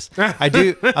out of this.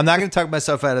 I'm not going to talk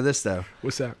myself out of this though.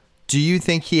 What's that? Do you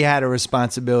think he had a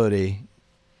responsibility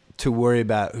to worry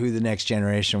about who the next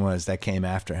generation was that came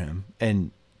after him? And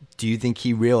do you think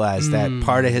he realized that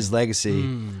part of his legacy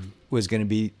was going to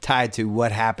be tied to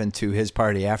what happened to his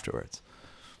party afterwards?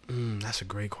 That's a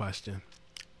great question.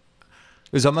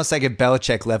 It was almost like if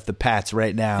Belichick left the Pats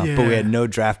right now, but we had no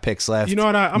draft picks left. You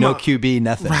know what? No QB,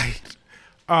 nothing. Right.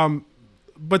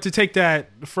 But to take that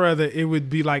further, it would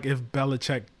be like if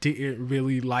Belichick didn't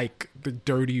really like the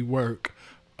dirty work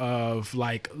of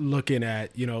like looking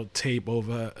at, tape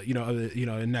over,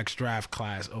 the next draft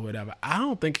class or whatever. I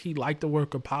don't think he liked the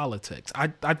work of politics.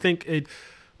 I think it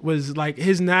was like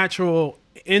his natural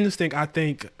instinct, I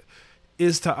think,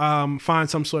 is to find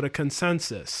some sort of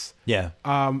consensus. Yeah.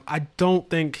 I don't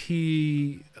think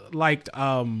he liked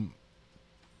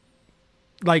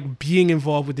being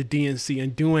involved with the DNC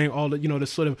and doing all the the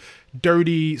sort of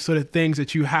dirty sort of things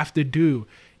that you have to do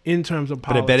in terms of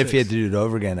politics. But I bet if he had to do it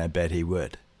over again, I bet he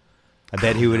would. I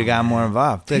bet he would have gotten more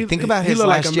involved. Think about his last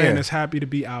year. He looked like a man that's happy to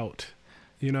be out.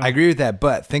 I agree with that,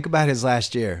 but think about his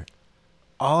last year.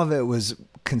 All of it was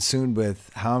consumed with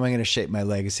how am I going to shape my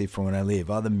legacy for when I leave?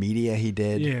 All the media he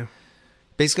did. Yeah.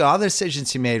 Basically, all the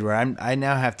decisions he made where I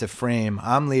now have to frame,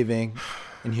 I'm leaving,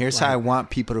 and here's how I want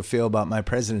people to feel about my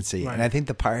presidency. Right. And I think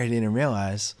the part he didn't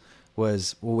realize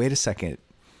was, well, wait a second.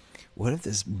 What if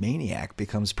this maniac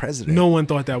becomes president? No one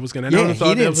thought that was going to happen.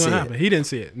 He didn't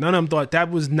see it. None of them thought that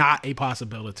was not a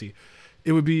possibility.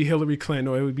 It would be Hillary Clinton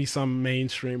or it would be some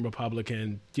mainstream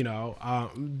Republican.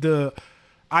 The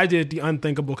idea that the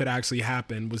unthinkable could actually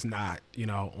happen was not,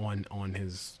 on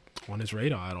his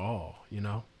radar at all.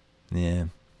 Yeah.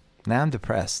 Now I'm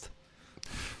depressed.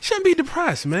 Shouldn't be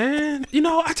depressed, man.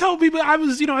 I told people I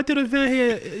did an event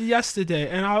here yesterday,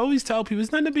 and I always tell people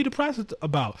it's nothing to be depressed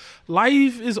about.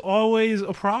 Life is always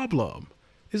a problem.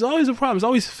 It's always a problem. It's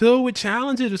always filled with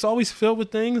challenges. It's always filled with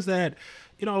things that,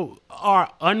 are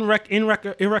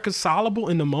irreconcilable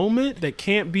in the moment, that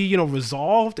can't be,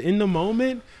 resolved in the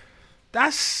moment.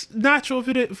 That's natural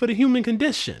for the human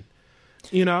condition,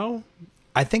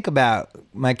 I think about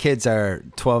my kids are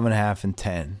 12 and a half and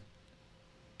 10.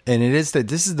 And this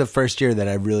is the first year that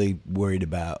I really worried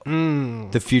about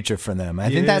the future for them. I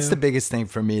think that's the biggest thing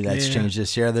for me that's changed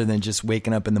this year, other than just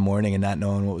waking up in the morning and not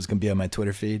knowing what was going to be on my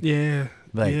Twitter feed. Yeah.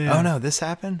 Oh no, this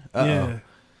happened? Uh-oh. Yeah.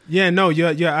 Yeah, no, you're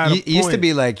out of point. It used to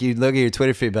be like, you'd look at your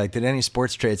Twitter feed, be like, did any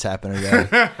sports trades happen today?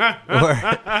 Or,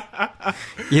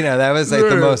 that was like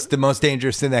the most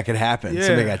dangerous thing that could happen. Yeah.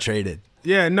 Somebody got traded.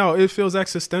 Yeah, no, it feels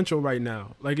existential right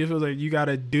now. Like, it feels like you got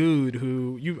a dude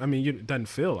who, it doesn't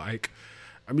feel like.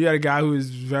 You got a guy who is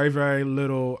very, very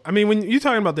little. When you're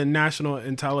talking about the National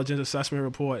Intelligence Assessment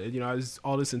Report,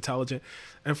 all this intelligence,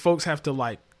 and folks have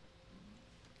to,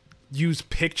 use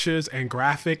pictures and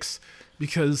graphics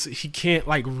because he can't,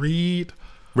 read.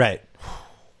 Right.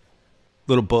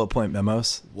 Little bullet point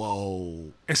memos.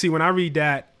 Whoa. And see, when I read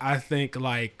that, I think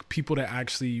like people that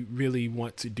actually really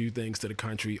want to do things to the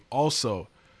country also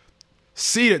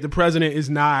see that the president is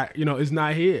not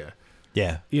here.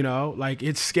 Yeah. Like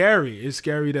it's scary. It's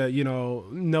scary to,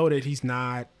 know that he's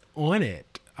not on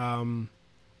it. Wow.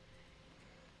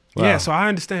 Yeah, so I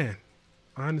understand.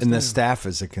 And the staff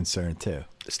is a concern too.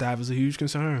 The staff is a huge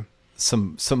concern.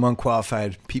 Some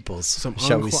unqualified peoples,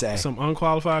 shall we say. Some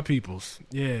unqualified peoples.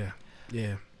 Yeah.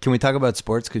 Yeah. Can we talk about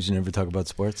sports? Because you never talk about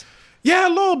sports. Yeah,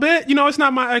 a little bit. It's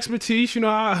not my expertise.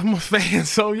 I'm a fan.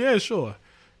 So, yeah, sure.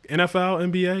 NFL,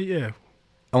 NBA, yeah.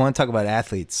 I want to talk about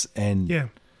athletes and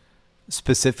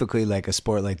specifically like a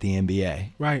sport like the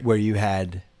NBA. Right. Where you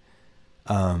had,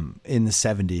 in the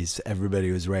 70s,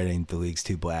 everybody was writing the league's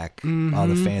too black. Mm-hmm, all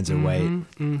the fans are white.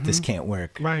 Mm-hmm. This can't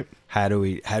work. Right. How do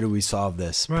we solve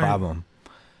this problem?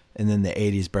 And then the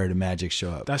 80s, Bird and Magic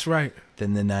show up. That's right.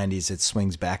 Then the 90s, it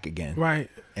swings back again. Right.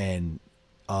 And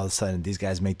all of a sudden, these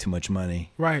guys make too much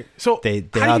money. Right. So they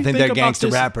all think they're gangster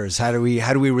rappers. How do we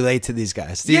relate to these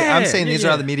guys? I'm saying these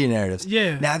are all the media narratives.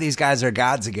 Yeah. Now these guys are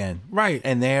gods again. Right.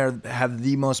 And they have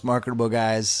the most marketable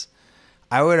guys.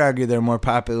 I would argue they're more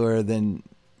popular than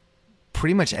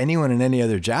pretty much anyone in any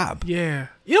other job. Yeah.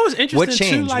 What's interesting? What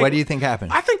changed? Too, like, what do you think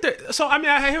happened? I think that. So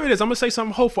here it is. I'm gonna say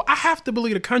something hopeful. I have to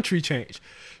believe the country changed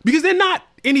because they're not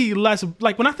any less.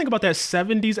 Like when I think about that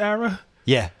 70s era.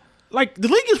 Yeah. Like the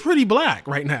league is pretty black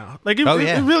right now. Like it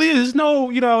really is. No,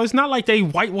 it's not like they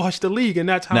whitewashed the league and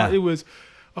that's how it was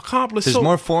accomplished. There's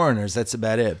more foreigners. That's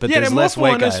about it. But there's less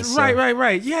white guys. So.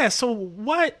 Right. Yeah. So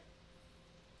what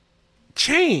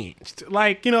changed?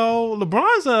 Like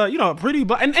LeBron's a pretty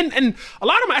black, and a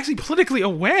lot of them are actually politically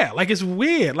aware. Like it's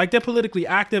weird. Like they're politically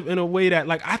active in a way that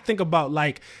like I think about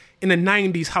like in the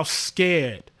 90s how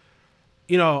scared.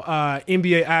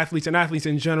 NBA athletes and athletes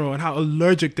in general and how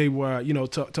allergic they were,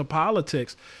 to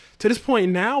politics. To this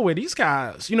point now where these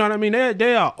guys, you know what I mean?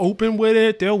 They are open with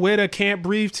it. They'll wear the Can't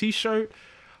Breathe t-shirt.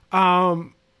 I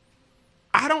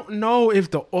don't know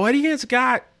if the audience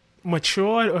got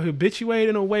matured or habituated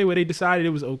in a way where they decided it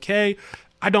was okay.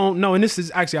 I don't know. And this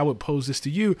is actually, I would pose this to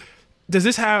you. Does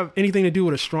this have anything to do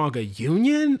with a stronger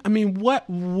union? I mean, what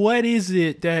is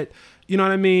it that, you know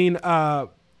what I mean,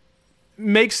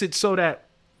 makes it so that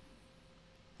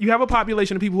you have a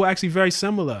population of people who are actually very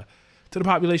similar to the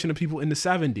population of people in the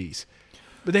 70s,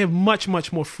 but they have much,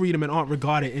 much more freedom and aren't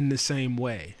regarded in the same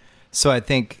way. So I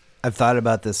think I've thought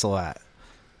about this a lot.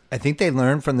 I think they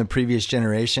learned from the previous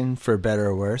generation for better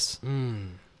or worse.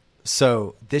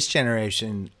 So this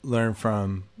generation learned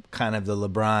from kind of the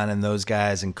LeBron and those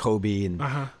guys and Kobe and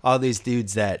all these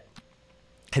dudes that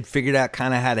had figured out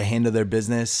kind of how to handle their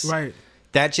business. Right.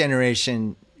 That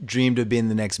generation dreamed of being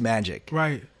the next Magic.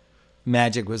 Right.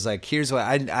 Magic was like, here's what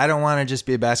I don't want to just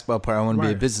be a basketball player. I want to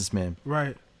be a businessman.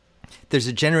 Right. There's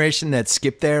a generation that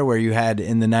skipped there where you had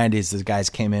in the 90s, those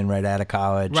guys came in right out of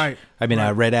college. Right. I mean,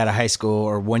 right out of high school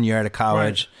or 1 year out of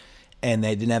college. Right. And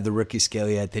they didn't have the rookie scale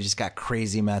yet. They just got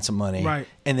crazy amounts of money. Right.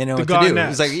 And they know what to do. It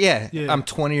was like, I'm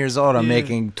 20 years old. I'm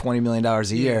making $20 million a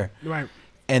year. Right.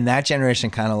 And that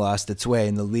generation kind of lost its way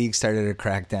and the league started to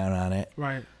crack down on it.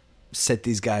 Right. Set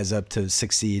these guys up to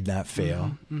succeed, not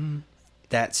fail.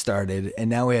 That started, and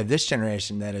now we have this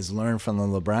generation that has learned from the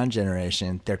LeBron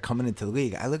generation. They're coming into the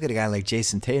league. I look at a guy like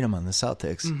Jason Tatum on the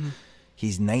Celtics.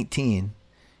 He's 19,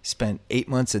 spent 8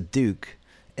 months at Duke,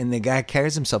 and the guy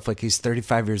carries himself like he's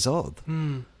 35 years old.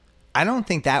 I don't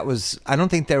think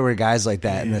there were guys like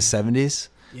that in the 70s.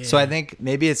 So I think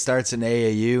maybe it starts in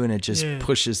AAU and it just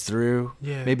pushes through.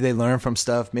 Maybe they learn from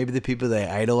stuff. Maybe the people they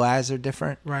idolize are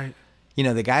different. Right.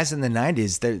 The guys in the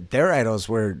 90s, their idols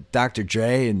were Dr.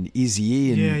 Dre and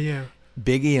Eazy-E and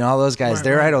Biggie and all those guys.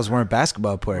 Their idols weren't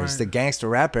basketball players. The gangster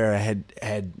rap era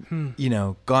had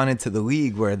gone into the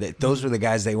league where those were the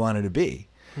guys they wanted to be.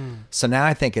 So now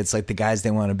I think it's like the guys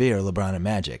they want to be are LeBron and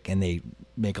Magic, and they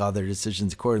make all their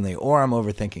decisions accordingly. Or I'm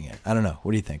overthinking it. I don't know.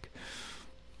 What do you think?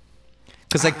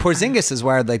 Because like Porzingis is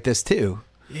wired like this too.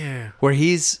 Yeah. Where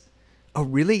he's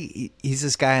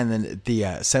this guy in the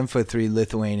 7'3"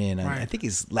 Lithuanian. I think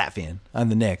he's Latvian on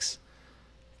the Knicks,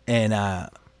 and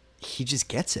he just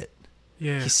gets it.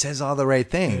 Yeah, he says all the right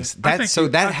things. Yeah.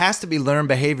 That has to be learned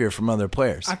behavior from other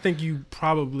players. I think you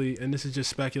probably, and this is just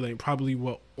speculating, probably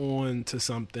were on to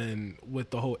something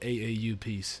with the whole AAU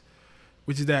piece,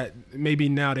 which is that maybe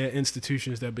now there are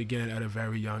institutions that begin at a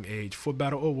very young age, for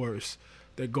better or worse,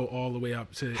 that go all the way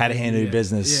up to how to handle your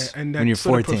business and that when you're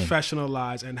 14. Sort of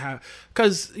professionalize and have,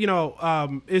 because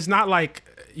it's not like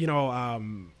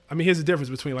I mean, here's the difference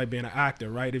between like being an actor,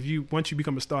 right? Once you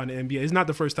become a star in the NBA, it's not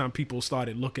the first time people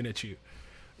started looking at you.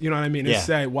 You know what I mean? And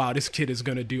say, wow, this kid is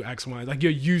going to do X, Y. Like,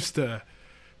 you're used to,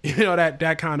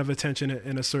 that kind of attention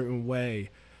in a certain way,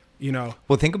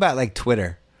 Well, think about like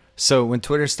Twitter. So when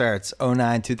Twitter starts,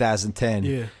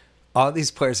 2010, all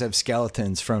these players have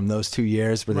skeletons from those 2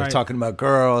 years where they're talking about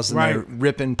girls and they're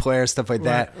ripping players, stuff like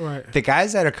that. Right. The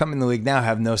guys that are coming in the league now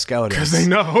have no skeletons. Because they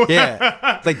know.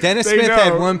 Yeah. Like Dennis Smith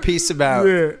had one piece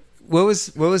about, what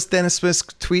was Dennis Smith's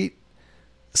tweet?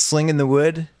 Slinging the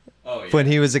wood when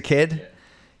he was a kid. Yeah.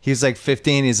 He was like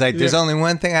 15. He's like, there's only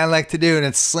one thing I like to do, and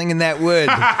it's slinging that wood.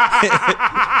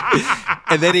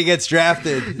 And then he gets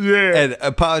drafted. Yeah. And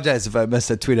apologize if I messed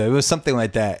that tweet up. It was something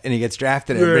like that. And he gets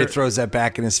drafted, and everybody throws that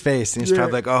back in his face. And he's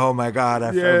probably like, oh my God,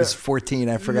 I was 14.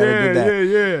 I forgot I did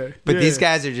that. But these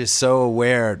guys are just so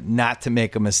aware not to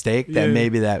make a mistake that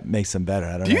maybe that makes them better.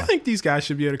 I don't know. Do you think these guys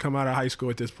should be able to come out of high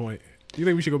school at this point? Do you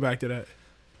think we should go back to that?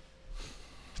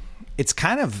 It's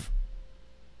kind of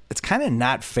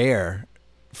not fair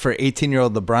for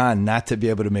 18-year-old LeBron not to be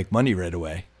able to make money right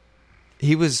away.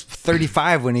 He was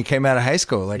 35 when he came out of high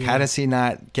school. Like, how does he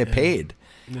not get paid?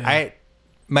 Yeah.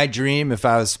 My dream, if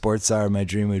I was sports czar, my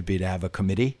dream would be to have a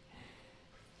committee.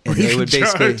 And they would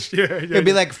basically, it'd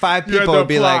be like 5 people would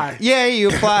be like, you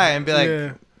apply. And be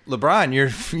like, LeBron,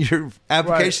 your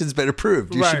application's been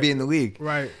approved. You should be in the league.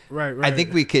 Right. I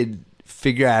think we could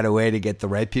figure out a way to get the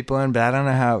right people in, but I don't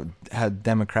know how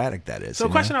democratic that is. So the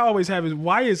question I always have is,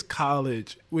 why is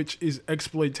college, which is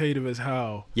exploitative as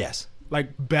hell,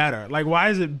 like better? Like, why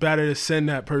is it better to send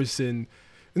that person?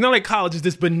 It's not like college is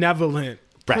this benevolent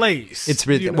place. It's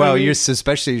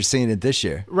you're seeing it this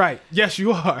year, right? Yes,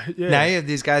 you are. Yeah. Now you have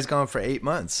these guys going for 8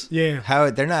 months. Yeah,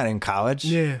 how they're not in college.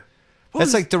 Yeah.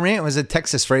 That's like Durant was at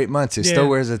Texas for 8 months. He still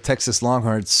wears a Texas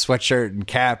Longhorns sweatshirt and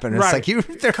cap, and it's like you were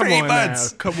there for 8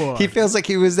 months. Come on, he feels like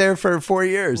he was there for 4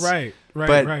 years. Right.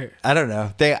 But I don't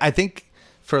know. I think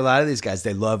for a lot of these guys,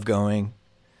 they love going.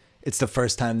 It's the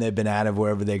first time they've been out of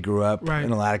wherever they grew up in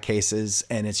a lot of cases,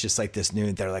 and it's just like this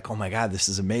new. They're like, oh my God, this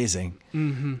is amazing,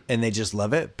 and they just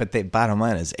love it. But the bottom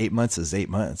line is 8 months is 8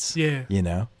 months. Yeah,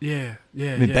 Yeah.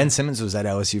 I mean, Ben Simmons was at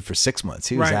LSU for 6 months.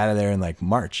 He was out of there in like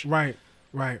March. Right.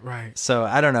 So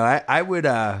I don't know. I would.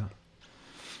 The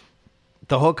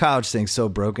whole college thing's so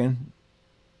broken.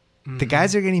 The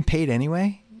guys are getting paid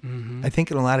anyway. I think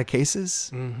in a lot of cases,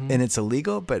 and it's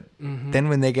illegal. But then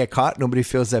when they get caught, nobody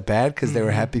feels that bad because they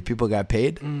were happy people got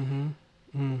paid.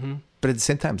 But at the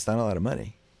same time, it's not a lot of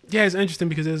money. Yeah, it's interesting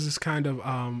because there's this kind of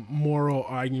moral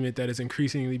argument that is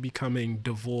increasingly becoming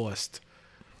divorced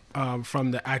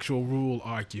from the actual rule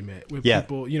argument. With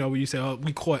people, when you say, "Oh,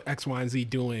 we caught X, Y, and Z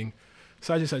doing."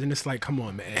 So I just said, and it's like, come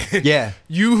on, man. Yeah.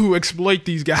 You who exploit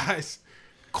these guys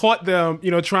caught them,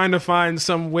 trying to find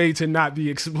some way to not be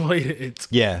exploited.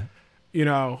 Yeah.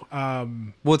 Well,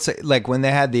 it's like when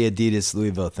they had the Adidas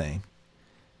Louisville thing,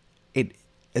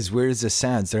 as weird as this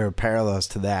sounds, there are parallels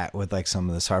to that with like some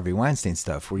of this Harvey Weinstein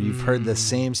stuff where you've heard the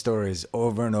same stories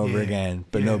over and over again,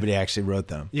 but nobody actually wrote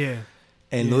them. Yeah.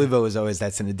 And Louisville was always,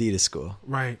 that's an Adidas school.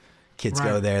 Right. Kids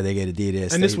go there, they get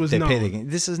Adidas. And this was known.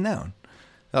 This is known.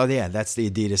 Oh, yeah, that's the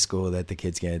Adidas school that the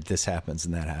kids get. This happens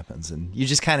and that happens. And you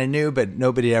just kind of knew, but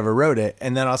nobody ever wrote it.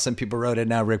 And then all of a sudden people wrote it.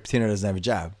 Now Rick Pitino doesn't have a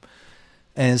job.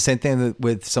 And the same thing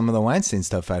with some of the Weinstein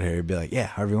stuff out here. You'd be like, yeah,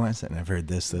 Harvey Weinstein, I've heard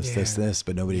this,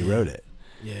 but nobody wrote it.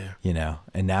 Yeah.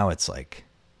 And now it's like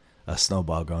a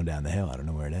snowball going down the hill. I don't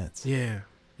know where it ends.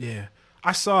 Yeah.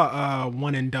 I saw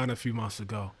One and Done a few months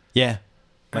ago. Yeah.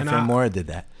 My friend Maura did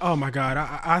that. Oh my God!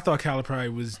 I thought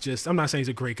Calipari was just. I'm not saying he's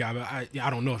a great guy, but I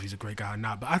don't know if he's a great guy or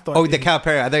not. But I thought. Oh, the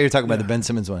Calipari! I thought you were talking about the Ben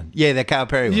Simmons one. Yeah, the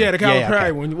Calipari one. Yeah, the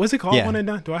Calipari one. Was it called One and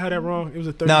Done? Do I have that wrong? It was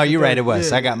a 30. No, you're right. It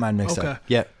was. I got mine mixed up.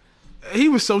 Yep. He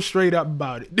was so straight up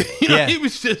about it. He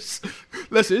was just.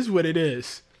 Listen, this is what it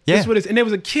is. Yeah. This is what it is. And there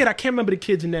was a kid. I can't remember the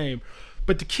kid's name,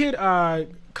 but the kid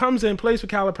comes in, plays for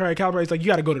Calipari. Calipari's like, you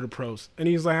got to go to the pros, and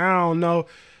he's like, I don't know.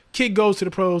 Kid goes to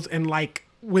the pros and like.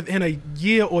 Within a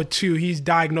year or two, he's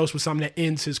diagnosed with something that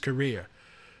ends his career.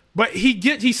 But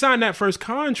he signed that first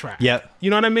contract. Yep. You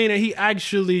know what I mean? And he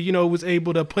actually, was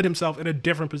able to put himself in a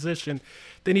different position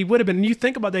than he would have been. And you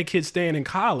think about that kid staying in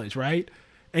college, right?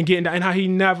 And how he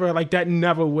never, that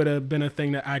never would have been a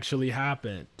thing that actually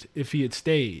happened if he had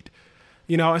stayed.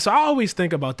 And so I always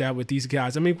think about that with these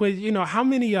guys. I mean, how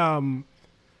many, I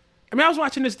was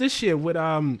watching this year with,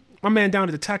 my man down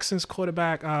at the Texans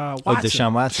quarterback, Watson. Oh,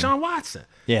 Deshaun Watson. Deshaun Watson.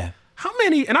 Yeah. How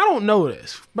many, and I don't know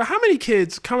this, but how many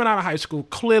kids coming out of high school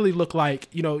clearly look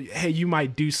like, hey, you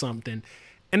might do something,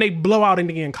 and they blow out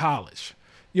in college?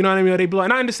 You know what I mean? Or they blow,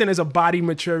 and I understand there's a body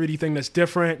maturity thing that's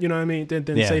different, you know what I mean, than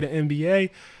say the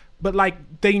NBA, but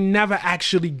they never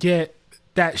actually get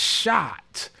that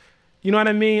shot. You know what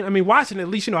I mean? I mean, Watson, at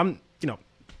least,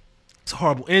 It's a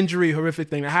horrible injury, horrific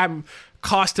thing that happened.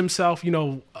 Cost himself,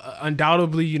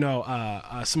 undoubtedly,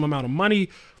 some amount of money.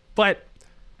 But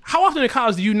how often in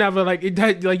college do you never you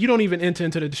don't even enter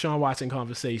into the Deshaun Watson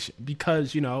conversation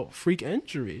because, freak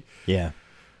injury. Yeah.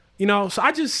 So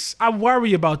I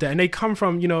worry about that. And they come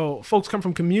from, folks come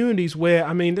from communities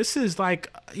where, this is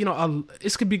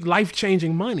this could be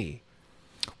life-changing money.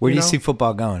 Where do you see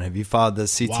football going? Have you followed the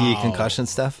CTE concussion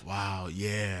stuff? Wow.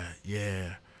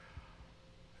 Yeah.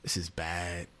 This is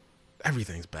bad.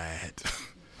 Everything's bad.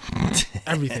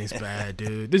 Everything's bad,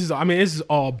 dude. This is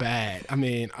all bad.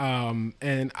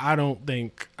 And I don't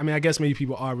think, I guess maybe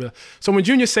people are real. So when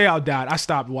Junior Seau died, I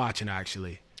stopped watching,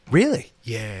 actually. Really?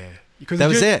 Yeah. Because that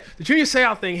was it. The Junior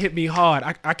Seau thing hit me hard.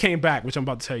 I came back, which I'm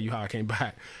about to tell you how I came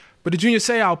back. But the Junior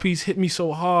Seau piece hit me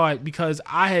so hard because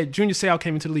Junior Seau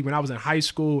came into the league when I was in high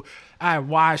school. I had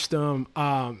watched him.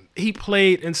 He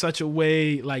played in such a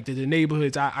way like the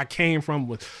neighborhoods I came from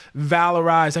was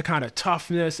valorized, that kind of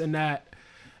toughness and that,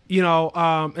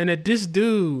 and that this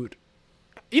dude,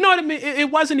 you know what I mean?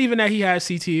 It wasn't even that he had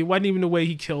CT. It wasn't even the way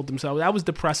he killed himself. That was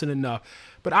depressing enough.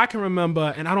 But I can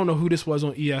remember, and I don't know who this was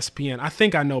on ESPN. I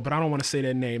think I know, but I don't want to say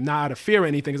their name. Not out of fear or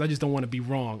anything, because I just don't want to be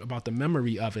wrong about the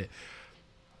memory of it.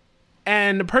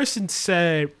 And the person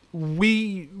said,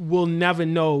 we will never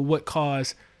know what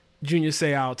caused Junior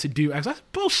Seau to do X. That's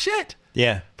bullshit.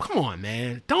 Yeah. Come on,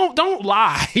 man. Don't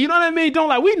lie. You know what I mean? Don't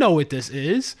lie. We know what this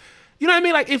is. You know what I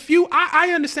mean? Like, if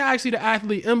I understand actually the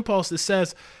athlete impulse that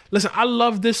says, listen, I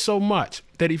love this so much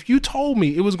that if you told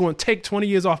me it was going to take 20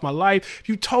 years off my life, if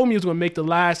you told me it was going to make the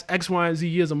last X, Y, and Z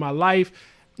years of my life,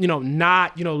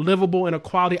 not, livable in a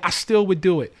quality, I still would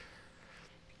do it.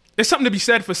 There's something to be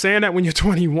said for saying that when you're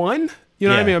 21, you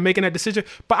know what I mean, or making that decision.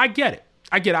 But I get it.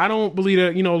 I don't believe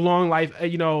that, long life,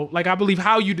 I believe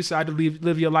how you decide to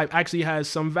live your life actually has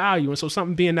some value. And so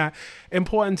something being that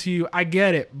important to you, I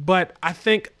get it. But I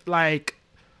think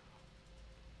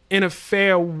in a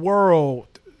fair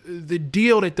world, the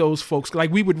deal that those folks,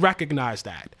 we would recognize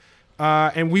that.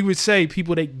 And we would say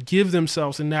people that give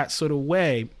themselves in that sort of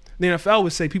way, the NFL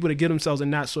would say people that give themselves in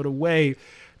that sort of way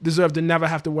deserve to never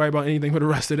have to worry about anything for the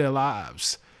rest of their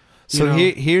lives. So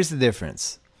here's the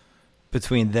difference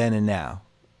between then and now.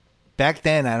 Back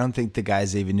then, I don't think the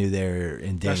guys even knew they were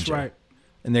in danger. That's right.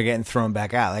 And they're getting thrown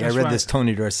back out. I read this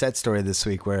Tony Dorsett story this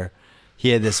week where he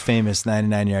had this famous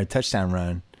 99-yard touchdown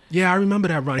run. Yeah, I remember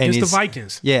that run against the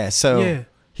Vikings. Yeah, so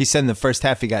he said in the first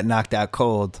half he got knocked out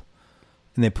cold,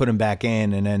 and they put him back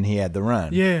in, and then he had the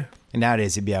run. Yeah. And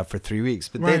nowadays he'd be out for 3 weeks.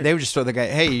 But they would just throw the guy,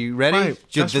 hey, you ready? Right.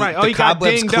 That's right. The he got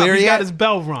dinged up. He yet? got his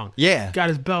bell rung. Yeah. Got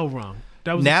his bell rung.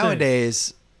 That was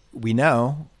nowadays, we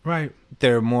know. Right.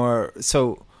 They're more...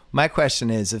 So my question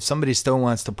is, if somebody still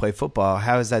wants to play football,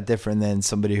 how is that different than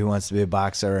somebody who wants to be a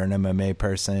boxer or an MMA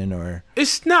person or...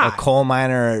 It's not. A coal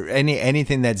miner or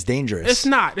anything that's dangerous? It's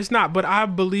not. But I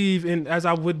believe in, as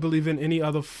I would believe in any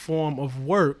other form of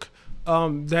work,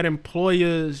 that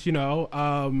employers,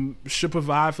 should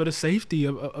provide for the safety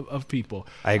of people.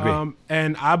 I agree.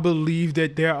 And I believe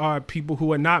that there are people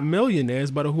who are not millionaires,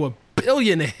 but who are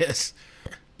billionaires,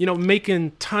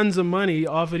 making tons of money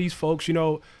off of these folks,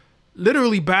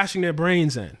 literally bashing their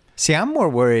brains in. See, I'm more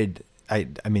worried. I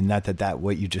mean, not that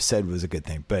what you just said was a good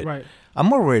thing, but right. I'm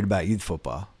more worried about youth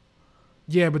football.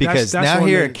 Yeah, but because that's now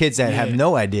here are kids that have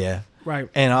no idea. Right.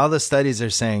 And all the studies are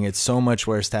saying it's so much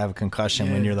worse to have a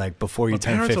concussion when you're before you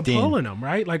turn 15. Parents are pulling them,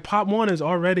 right? Like Pop Warner's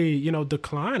already,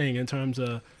 declining in terms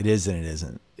of. It is and it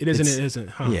isn't. It is and it isn't,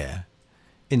 huh? Yeah.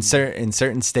 In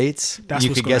certain states, that's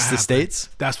you could guess the states.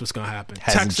 That's what's going to happen.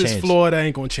 Hasn't Texas, changed. Florida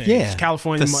ain't going to change. Yeah.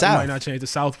 California might not change. The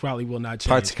South probably will not change.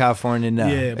 Parts of California, no.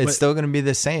 Yeah, it's still going to be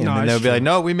the same. No, and they'll it's be like, true.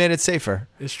 no, we made it safer.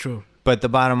 It's true. But the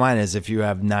bottom line is if you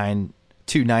have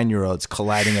two 9-year-olds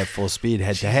colliding at full speed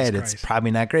head to head, it's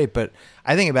probably not great. But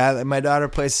I think about it. My daughter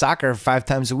plays soccer 5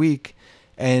 times a week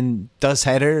and does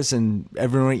headers, and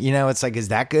everyone, it's like, is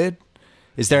that good?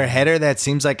 Is there a header that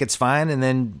seems like it's fine, and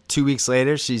then 2 weeks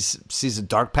later she sees a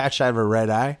dark patch out of her red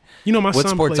eye? My what son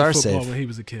sports played are football safe? when he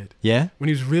was a kid. Yeah? When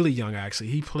he was really young, actually.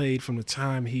 He played from the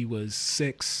time he was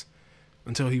 6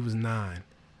 until he was 9.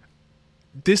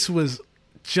 This was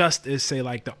just as, say,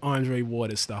 like the Andre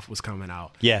Waters stuff was coming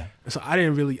out. Yeah. And so I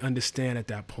didn't really understand at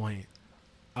that point.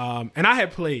 And I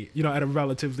had played, at a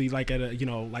relatively,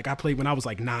 I played when I was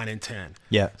like 9 and 10.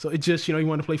 Yeah. So it just, you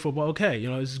want to play football, okay,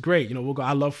 this is great. We'll go,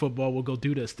 I love football, we'll go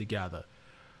do this together.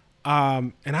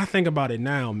 And I think about it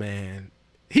now, man.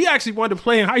 He actually wanted to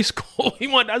play in high school.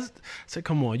 I said,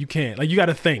 come on, you can't. You got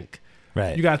to think.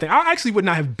 Right. You got to think. I actually would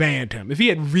not have banned him. If he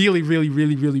had really, really,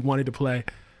 really, really wanted to play,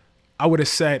 I would have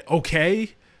said,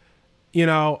 okay,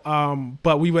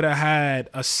 but we would have had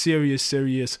a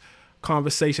serious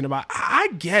conversation about. I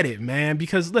get it, man,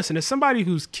 because listen, as somebody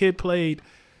whose kid played,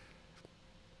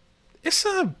 it's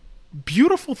a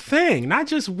beautiful thing, not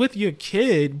just with your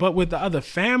kid, but with the other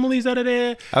families that are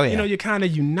there. Oh, yeah. You know, you're kind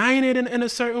of united in a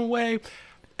certain way.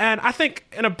 And I think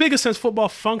in a bigger sense, football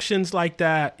functions like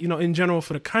that, you know, in general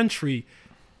for the country.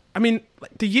 I mean,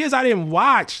 the years I didn't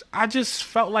watch, I just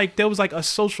felt like there was like a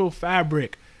social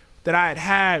fabric that I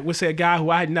had with, say, a guy who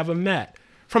I had never met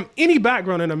from any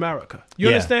background in America. You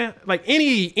understand? Like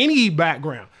any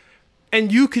background.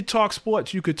 And you could talk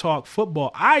sports, you could talk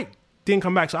football. I didn't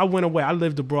come back, so I went away. I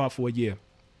lived abroad for a year.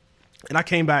 And I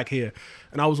came back here,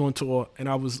 and I was on tour, and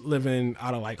I was living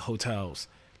out of, like, hotels.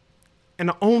 And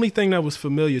the only thing that was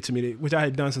familiar to me, which I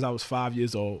had done since I was 5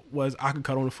 years old, was I could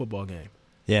cut on a football game.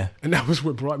 Yeah. And that was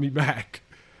what brought me back.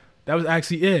 That was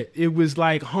actually it. It was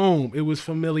like home. It was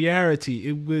familiarity.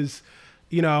 It was,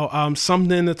 you know,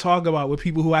 something to talk about with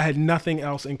people who I had nothing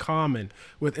else in common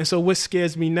with. And so what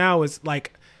scares me now is,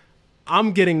 like,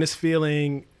 I'm getting this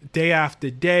feeling day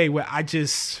after day where I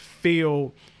just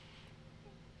feel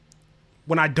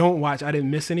when I don't watch, I didn't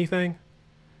miss anything.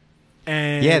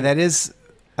 And yeah, that is.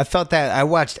 I felt that. I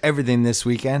watched everything this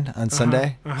weekend on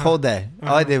Sunday, whole day.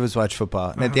 All I did was watch football,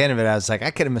 and at the end of it, I was like, I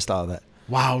could have missed all of that.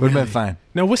 Wow, would have been fine.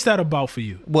 Now, what's that about for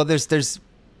you? Well, there's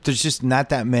just not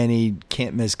that many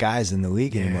can't miss guys in the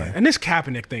league anymore. And this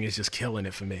Kaepernick thing is just killing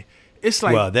it for me. It's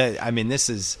like, well, this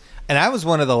is, and I was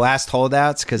one of the last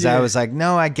holdouts because I was like,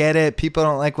 no, I get it. People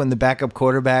don't like when the backup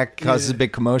quarterback causes a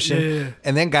big commotion. Yeah.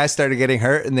 And then guys started getting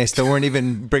hurt, and they still weren't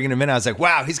even bringing him in. I was like,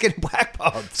 wow, he's getting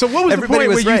blackballed. So what was Everybody the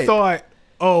point where right. you thought,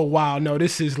 oh wow, no,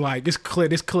 this is like this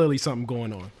clearly something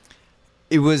going on?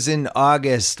 It was in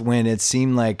August when it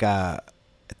seemed like I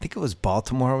think it was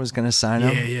Baltimore was going to sign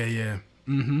him. Yeah.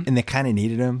 Mm-hmm. And they kind of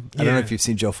needed him. I don't know if you've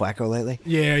seen Joe Flacco lately.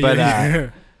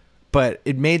 Yeah. But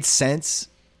it made sense.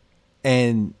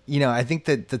 And, you know, I think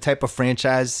that the type of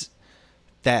franchise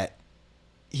that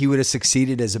he would have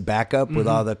succeeded as a backup with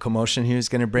all the commotion he was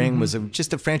going to bring was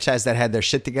just a franchise that had their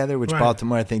shit together, which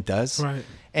Baltimore, I think, does. Right.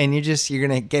 And you're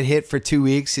going to get hit for 2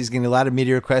 weeks. He's going to get a lot of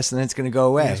media requests, and then it's going to go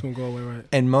away. Yeah, it's going to go away, right.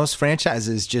 And most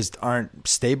franchises just aren't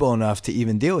stable enough to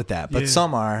even deal with that. But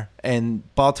some are. And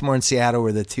Baltimore and Seattle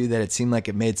were the two that it seemed like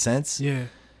it made sense. Yeah.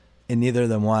 And neither of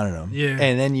them wanted him. Yeah.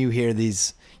 And then you hear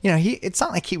these, you know, it's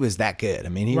not like he was that good. I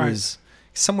mean, he was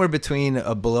somewhere between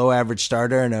a below average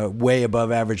starter and a way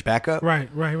above average backup. Right.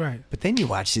 But then you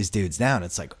watch these dudes now and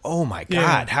it's like, oh my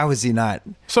God, how is he not?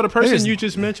 So the person you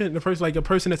just mentioned, the person, like a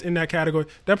person that's in that category,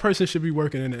 that person should be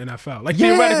working in the NFL. Like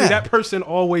theoretically, that person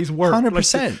always worked.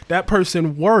 100%. Like, that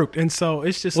person worked. And so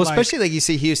it's just especially like you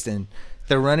see Houston,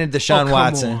 they're running Deshaun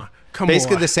Watson.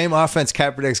 Basically the same offense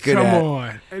Kaepernick's good at. Come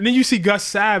on. And then you see Gus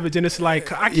Savage and it's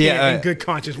like, I can't in good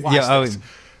conscience watch this.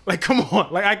 Like, come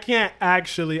on. Like, I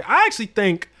actually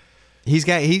think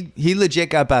he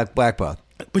legit got blackballed.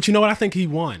 But you know what? I think he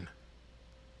won.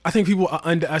 I think people are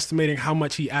underestimating how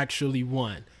much he actually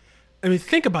won. I mean,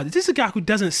 think about it. This is a guy who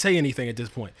doesn't say anything at this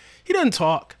point. He doesn't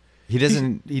talk.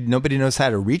 Nobody knows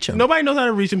how to reach him. Nobody knows how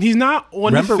to reach him. He's not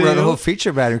on the field. Remember, wrote a whole feature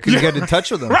about him because he got in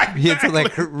touch with him. Right, he had to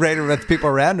like write about the people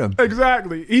around him.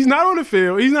 Exactly. He's not on the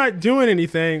field. He's not doing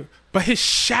anything, but his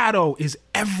shadow is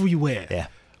everywhere. Yeah.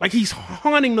 Like he's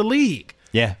haunting the league.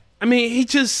 Yeah. I mean, he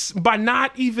just, by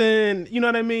not even, you know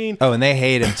what I mean? Oh, and they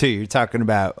hate him too. You're talking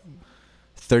about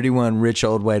 31 rich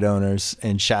old white owners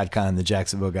and Shad Khan, the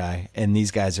Jacksonville guy. And these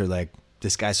guys are like,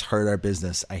 this guy's hurt our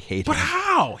business. I hate him. But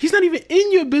how? He's not even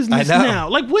in your business now.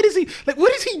 Like, what is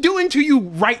he doing to you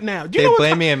right now? Do you know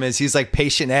blaming him as he's like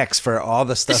patient X for all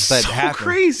the stuff that happened. It's so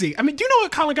crazy. I mean, do you know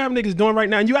what Colin Kaepernick is doing right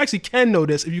now? And you actually can know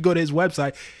this if you go to his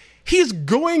website. He is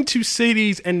going to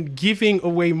cities and giving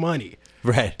away money.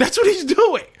 Right. That's what he's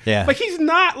doing. Yeah. Like, he's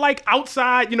not like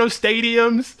outside,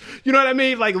 stadiums, you know what I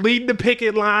mean? Like leading the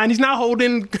picket line. He's not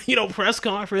holding, press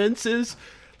conferences.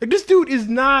 Like, this dude is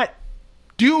not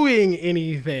doing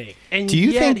anything. And do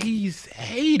you think he's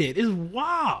hated? It's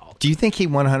wild. Do you think he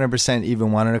 100%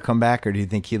 even wanted to come back, or do you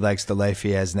think he likes the life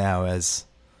he has now I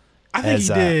think he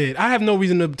did. I have no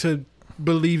reason to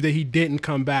believe that he didn't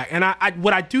come back. And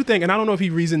what I do think, and I don't know if he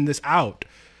reasoned this out,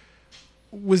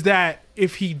 was that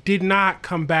if he did not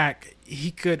come back,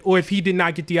 he could, or if he did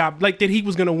not get that he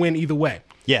was going to win either way.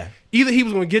 Yeah. Either he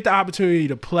was going to get the opportunity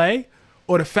to play,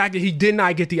 or the fact that he did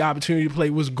not get the opportunity to play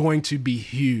was going to be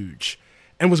huge.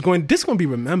 And this is going to be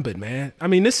remembered, man. I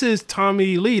mean, this is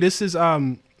Tommy Lee. This is,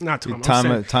 not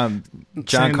Tom.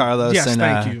 John Carlos yes,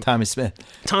 and Tommy Smith.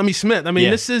 Tommy Smith. I mean,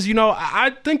 this is,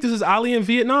 I think this is Ali in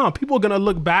Vietnam. People are going to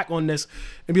look back on this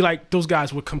and be like, those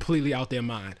guys were completely out their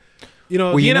mind. The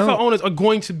NFL owners are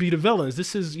going to be the villains.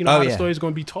 This is, how the story is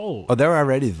going to be told. Oh, they're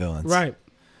already the villains. Right.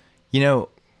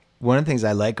 one of the things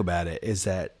I like about it is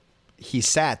that he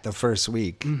sat the first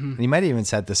week. And he might have even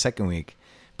sat the second week.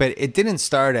 But it didn't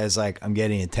start as like, I'm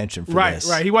getting attention for this.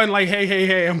 Right. He wasn't like,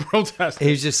 hey, I'm protesting.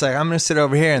 He was just like, I'm going to sit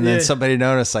over here. And then somebody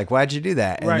noticed, like, why'd you do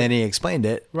that? And then he explained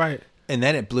it. Right. And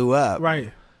then it blew up.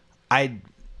 Right. I don't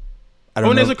know.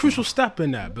 And there's a crucial step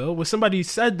in that, Bill, where somebody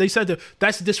said,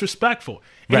 that's disrespectful.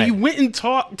 And he went and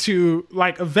talked to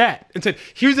like a vet and said,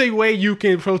 here's a way you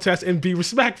can protest and be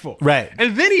respectful. Right.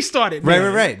 And then he started.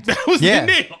 Right. That was the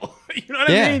nail. You know what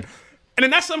I mean? And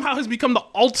then that somehow has become the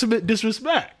ultimate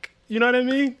disrespect. You know what I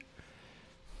mean?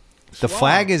 The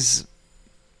flag is,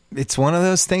 it's one of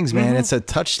those things, man. It's a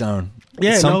touchstone.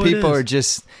 Yeah, some people are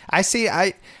just, I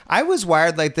was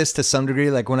wired like this to some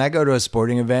degree. Like when I go to a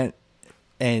sporting event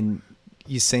and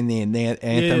you sing the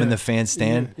anthem in the fan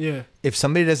stand. Yeah. If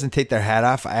somebody doesn't take their hat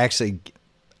off, I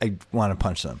want to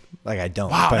punch them. Like I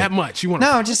don't. Wow, that much? You want?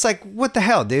 No, just like, what the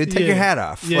hell, dude? Take your hat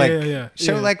off.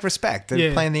 Show like respect.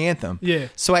 They're playing the anthem. Yeah.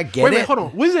 So I get it. Wait, hold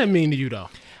on. What does that mean to you though?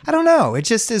 I don't know. It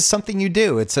just is something you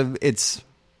do. It's a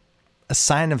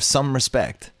sign of some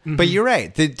respect. But you're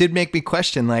right. It did make me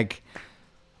question, like,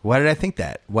 why did I think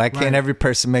that? Why can't every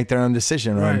person make their own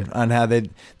decision on how the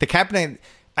Kaepernick?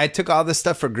 I took all this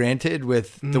stuff for granted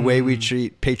with the way we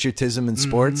treat patriotism in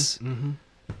sports.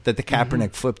 That the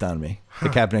Kaepernick flipped on me. The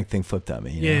Kaepernick thing flipped on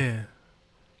me. You know?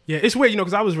 Yeah. It's weird,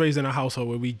 because I was raised in a household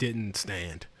where we didn't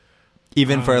stand,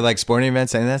 even for like sporting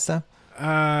events, any of that stuff.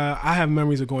 I have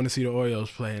memories of going to see the Orioles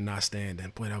play and not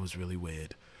standing. Boy, that was really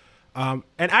weird. And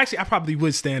actually, I probably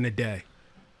would stand today.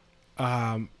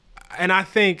 And I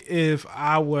think if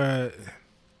I were,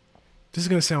 this is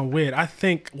going to sound weird. I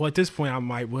think, well, at this point,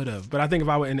 I would have. But I think if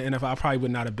I were in the NFL, I probably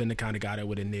would not have been the kind of guy that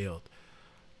would have kneeled.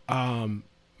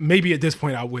 Maybe at this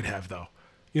point I would have, though,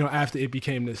 after it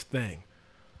became this thing.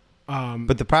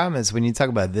 But the problem is when you talk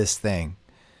about this thing,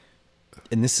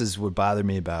 and this is what bothered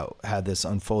me about how this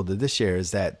unfolded this year,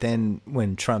 is that then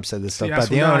when Trump said this stuff about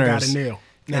the owners, and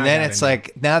then it's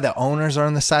like, now the owners are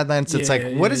on the sidelines. It's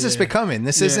like, what is this becoming?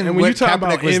 This isn't and what you talk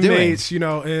Kaepernick about was inmates, doing.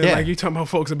 And like you talking about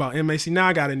folks about inmates. See, now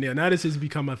I got to kneel. Now this has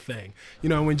become a thing.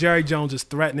 When Jerry Jones is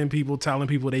threatening people, telling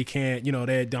people they can't,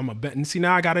 they're dumb or betting. See,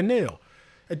 now I got to kneel.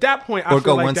 At that point, I or feel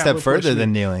go like one that step would further push me.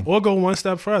 than kneeling, or go one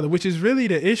step further, which is really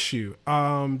the issue.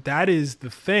 That is the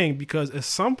thing, because at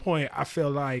some point I feel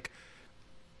like,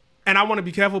 and I want to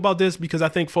be careful about this because I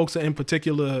think folks are in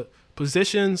particular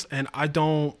positions, and I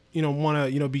don't,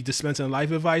 want to, be dispensing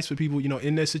life advice for people,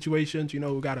 in their situations,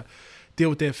 who got to deal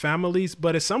with their families.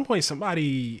 But at some point,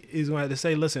 somebody is going to have to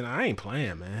say, listen, I ain't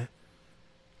playing, man.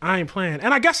 I ain't playing.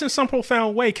 And I guess in some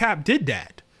profound way, Cap did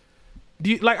that.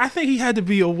 I think he had to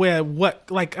be aware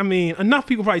of enough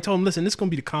people probably told him, listen, this is going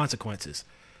to be the consequences.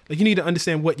 Like, you need to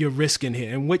understand what you're risking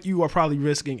here. And what you are probably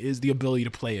risking is the ability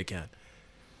to play again.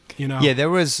 Yeah, there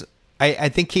was, I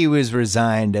think he was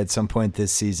resigned at some point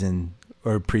this season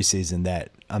or preseason that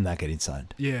I'm not getting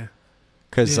signed. Yeah.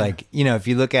 Because, if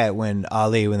you look at when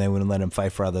they wouldn't let him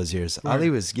fight for all those years, Ali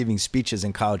was giving speeches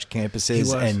in college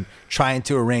campuses and trying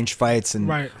to arrange fights.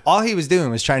 And all he was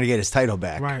doing was trying to get his title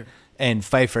back and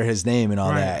fight for his name and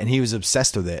all that. And he was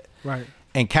obsessed with it. Right.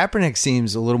 And Kaepernick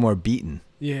seems a little more beaten.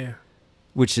 Yeah.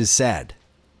 Which is sad.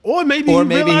 Or maybe he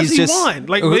realized he won.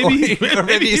 Like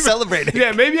maybe he celebrated.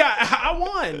 Yeah, maybe I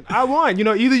won. I won.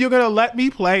 Either you're gonna let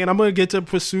me play, and I'm gonna get to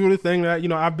pursue the thing that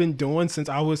I've been doing since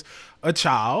I was a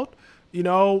child.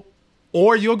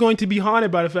 Or you're going to be haunted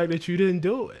by the fact that you didn't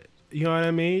do it. You know what I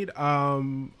mean?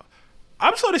 I'm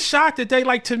sort of shocked that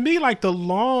to me, the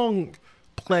long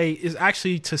play is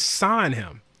actually to sign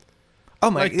him. Oh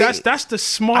my! That's the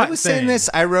smart. I was saying this.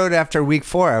 I wrote after week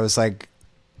 4. I was like,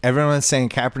 everyone's saying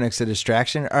Kaepernick's a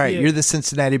distraction. All right, you're the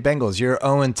Cincinnati Bengals. You're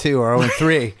 0-2 or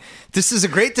 0-3. This is a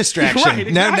great distraction. Right,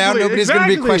 exactly, now nobody's going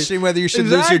to be questioning whether you should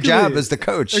lose your job as the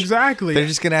coach. Exactly. They're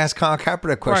just going to ask Colin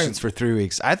Kaepernick questions for 3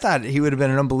 weeks. I thought he would have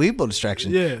been an unbelievable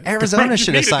distraction. Yeah. Arizona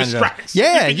should have signed him.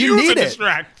 Yeah, you need it.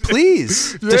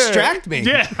 Please distract me.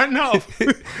 Yeah, I know.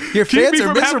 Your fans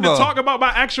are miserable. Having to talk about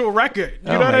my actual record. You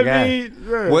know what I mean?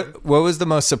 Yeah. What was the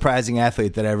most surprising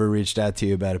athlete that ever reached out to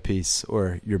you about a piece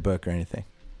or your book or anything?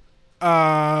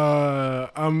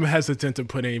 I'm hesitant to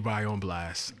put anybody on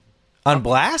blast. On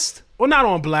blast? Well, not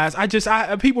on blast.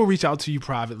 People reach out to you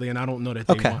privately, and I don't know that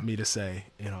they want me to say,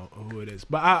 who it is.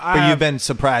 But you've been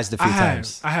surprised a few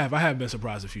times. I have been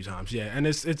surprised a few times. Yeah, and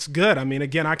it's good. I mean,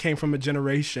 again, I came from a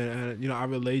generation, and I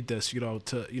relate this, to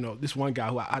this one guy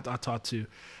who I talked to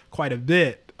quite a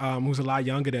bit, who's a lot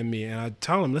younger than me, and I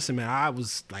tell him, listen, man,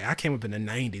 I came up in the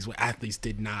 '90s where athletes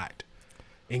did not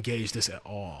engage this at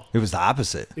all. It was the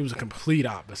opposite. It was a complete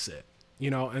opposite,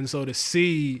 and so to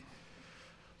see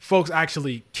folks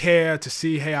actually care to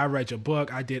see, hey, I read your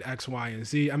book, I did X, Y, and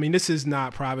Z. I mean, this is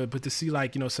not private, but to see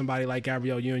like, somebody like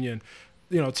Gabrielle Union,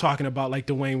 talking about like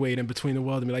Dwayne Wade and Between the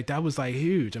World and me, like that was like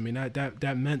huge. I mean,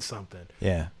 that meant something.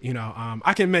 Yeah.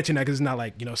 I can mention that because it's not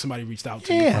like, somebody reached out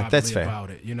to me privately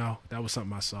about it. That was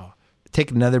something I saw.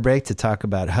 Take another break to talk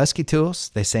about Husky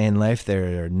Tools. They say in life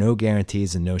there are no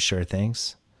guarantees and no sure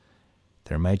things.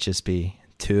 There might just be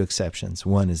two exceptions.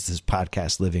 One is this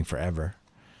podcast living forever.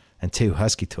 And two,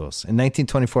 Husky Tools. In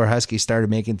 1924, Husky started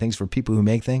making things for people who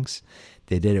make things.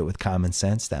 They did it with common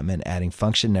sense. That meant adding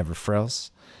function, never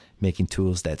frills, making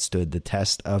tools that stood the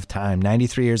test of time.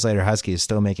 93 years later, Husky is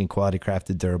still making quality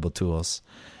crafted, durable tools.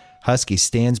 Husky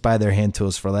stands by their hand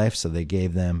tools for life, so they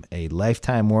gave them a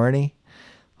lifetime warranty,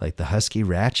 like the Husky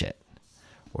Ratchet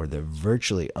or the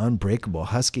virtually unbreakable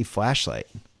Husky Flashlight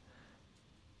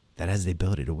that has the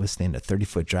ability to withstand a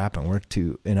 30-foot drop and work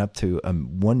up to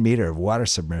 1 meter of water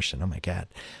submersion. Oh my God.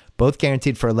 Both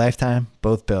guaranteed for a lifetime,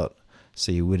 both built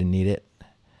so you wouldn't need it.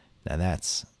 Now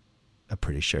that's a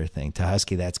pretty sure thing. To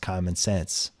Husky, that's common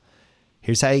sense.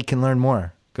 Here's how you can learn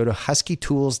more. Go to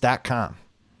huskytools.com.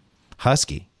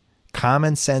 Husky,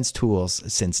 common sense tools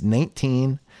since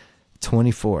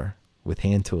 1924 with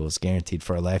hand tools guaranteed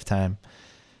for a lifetime.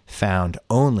 Found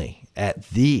only at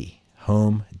the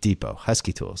Home Depot.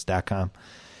 huskytools.com.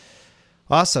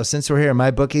 Also, since we're here,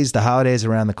 my bookies, the holidays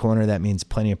around the corner. That means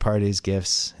plenty of parties,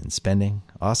 gifts, and spending.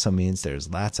 Also means there's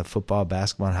lots of football,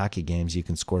 basketball, and hockey games you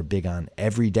can score big on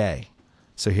every day.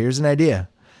 So here's an idea.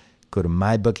 Go to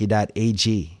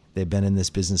mybookie.ag. They've been in this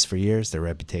business for years. Their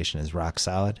reputation is rock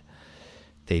solid.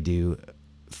 They do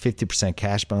 50%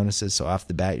 cash bonuses, so off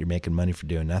the bat, you're making money for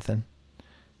doing nothing.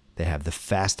 They have the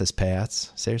fastest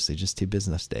payouts. Seriously, just 2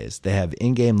 business days. They have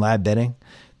in-game live betting,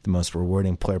 the most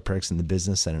rewarding player perks in the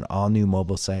business, and an all-new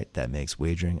mobile site that makes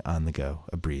wagering on the go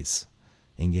a breeze.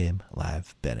 In-game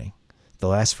live betting. The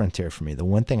last frontier for me. The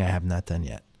one thing I have not done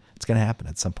yet. It's going to happen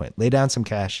at some point. Lay down some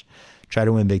cash. Try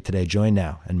to win big today. Join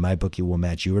now, and MyBookie will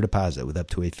match your deposit with up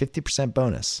to a 50%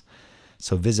 bonus.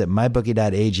 So visit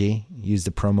mybookie.ag. Use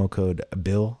the promo code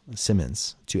Bill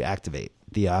Simmons to activate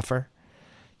the offer.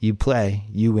 You play,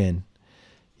 you win,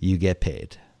 you get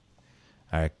paid.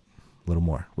 All right, a little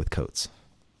more with Coates.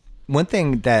 One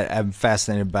thing that I'm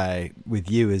fascinated by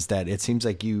with you is that it seems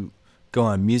like you go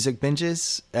on music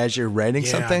binges as you're writing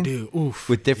something. Yeah, I do. Oof.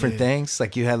 With different things.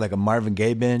 Like you had like a Marvin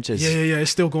Gaye binge. Yeah.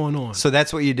 It's still going on. So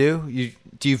that's what you do?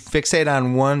 Do you fixate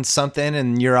on one something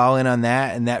and you're all in on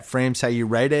that and that frames how you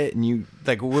write it? And you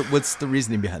like, what's the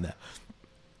reasoning behind that?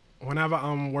 Whenever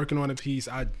I'm working on a piece,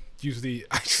 I usually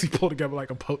actually pull together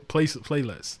like a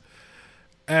playlist.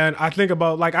 And I think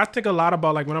a lot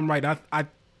about like when I'm writing,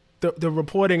 the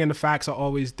reporting and the facts are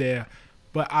always there,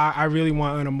 but I really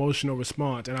want an emotional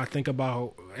response. And I think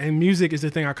about, and music is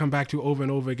the thing I come back to over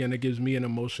and over again that gives me an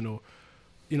emotional,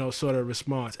 sort of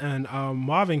response. And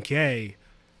Marvin Gaye,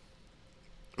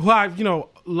 who I,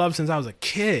 loved since I was a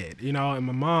kid, and my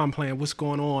mom playing What's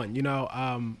Going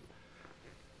On,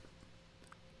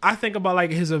 I think about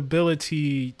like his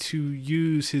ability to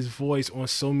use his voice on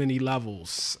so many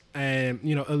levels and,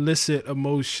 elicit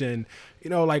emotion,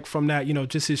 like from that,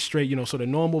 just his straight, sort of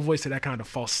normal voice to that kind of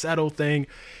falsetto thing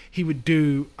he would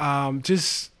do,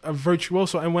 just a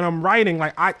virtuoso. And when I'm writing,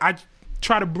 like I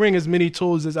try to bring as many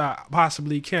tools as I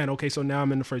possibly can. Okay, so now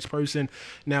I'm in the first person.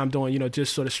 Now I'm doing,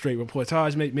 just sort of straight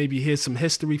reportage. Maybe here's some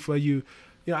history for you.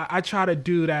 I try to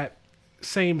do that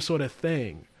same sort of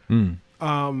thing.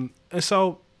 And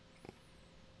so,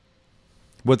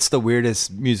 what's the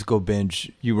weirdest musical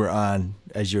binge you were on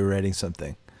as you were writing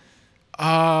something?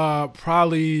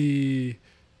 Probably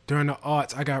during the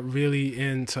arts, I got really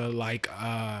into like,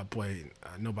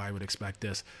 nobody would expect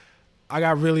this. I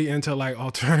got really into like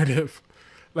alternative.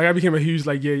 Like I became a huge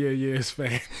like Yes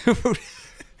fan.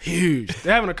 Huge.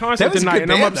 They're having a concert tonight,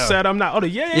 and I'm upset. I'm not. Oh, the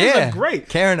Yeah, great.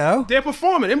 Karen O. They're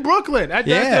performing in Brooklyn. At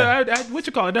what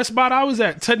you call it? That spot I was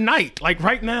at tonight, like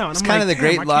right now. And it's kind of the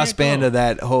great lost band of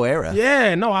that whole era.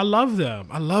 Yeah, no, I love them.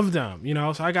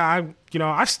 So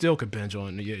I still could binge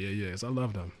on the Yes. I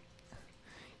love them.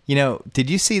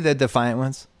 Did you see the Defiant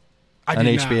Ones on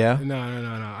HBO? No,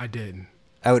 I didn't.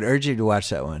 I would urge you to watch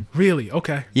that one. Really?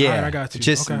 Okay. Yeah. All right, I got you.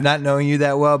 Just not knowing you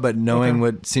that well, but knowing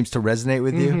what seems to resonate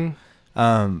with you.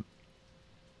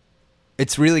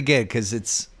 It's really good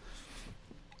because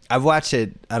I've watched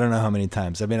it. I don't know how many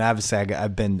times. I mean, obviously,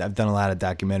 I've done a lot of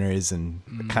documentaries and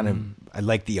I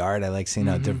like the art. I like seeing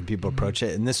how different people approach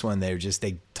it. And this one, they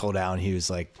told Alan Hughes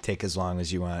like, take as long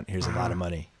as you want. Here's a lot of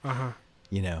money.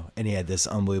 And he had this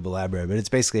unbelievable library. But it's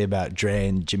basically about Dre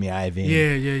and Jimmy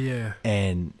Iovine. Yeah.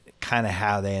 And kind of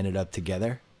how they ended up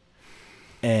together.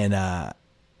 And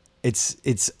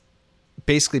it's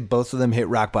basically both of them hit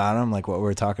rock bottom, like what we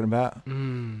were talking about,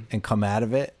 and come out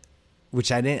of it. Which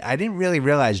I didn't really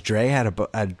realize Dre had a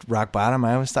rock bottom.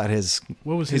 I always thought his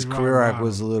career arc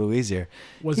was a little easier.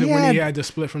 Was it when he had to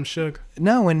split from Suge?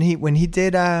 No, when he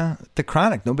did The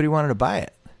Chronic, nobody wanted to buy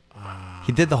it.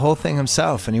 He did the whole thing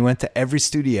himself, and he went to every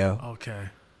studio. Okay.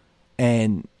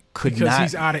 And because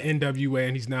he's out of NWA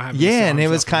and he's not having. Yeah, and it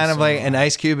was kind of like an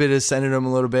Ice Cube had ascended him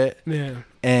a little bit. Yeah.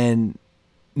 And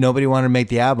nobody wanted to make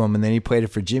the album, and then he played it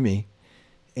for Jimmy,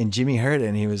 and Jimmy heard it,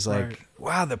 and he was like. Right.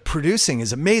 Wow, the producing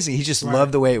is amazing. He just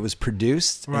loved the way it was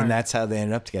produced, and that's how they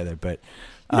ended up together. But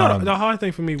the hard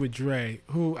thing for me with Dre,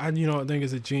 who I think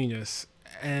is a genius,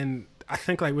 and I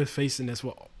think like we're facing this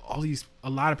with a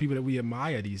lot of people that we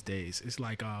admire these days. It's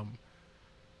like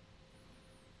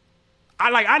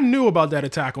I knew about that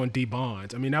attack on D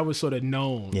Bonds. I mean, that was sort of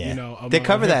known. Yeah. They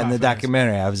cover that in the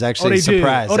documentary. I was actually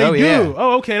surprised. Oh, they do. Yeah.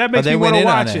 Oh, okay. That makes me want to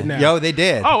watch it now. Yo, they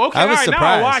did. Oh, okay. I was surprised. Now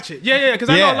I'll watch it. Yeah. Because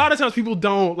I know a lot of times people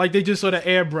don't they just sort of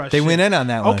airbrush. They went in on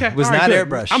that one. Okay, it was not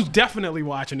airbrushed. I'm definitely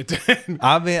watching it then.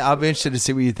 I'll be interested to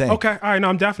see what you think. Okay. All right. No,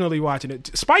 I'm definitely watching it.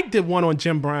 Spike did one on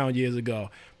Jim Brown years ago,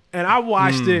 and I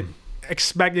watched it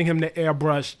expecting him to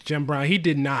airbrush Jim Brown. He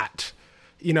did not.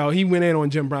 He went in on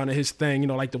Jim Brown and his thing.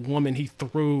 Like the woman he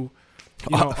threw.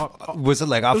 Was it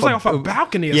like off a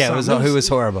balcony or something? It was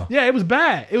horrible. Yeah, it was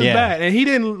bad. It was bad. And he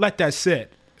didn't let that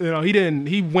sit.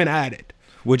 He went at it.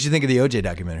 What'd you think of the OJ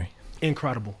documentary?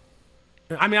 Incredible.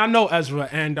 I mean, I know Ezra,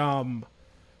 and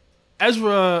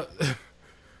Ezra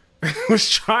was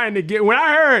trying to get, when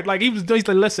I heard, he's like,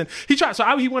 listen,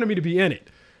 he wanted me to be in it.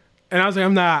 And I was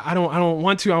like, I don't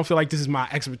want to. I don't feel like this is my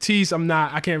expertise.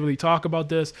 I can't really talk about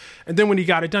this. And then when he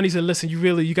got it done, he said, listen,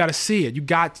 you got to see it.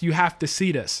 You have to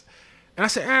see this. And I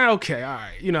said, okay, all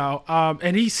right,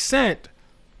 and he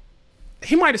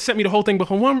might have sent me the whole thing, but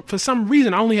for some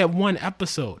reason, I only had one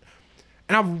episode.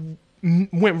 And I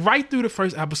went right through the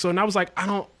first episode, and I was like, I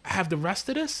don't have the rest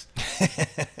of this.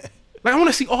 I want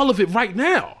to see all of it right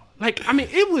now.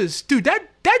 It was, dude, that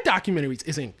documentary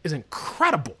is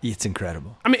incredible. It's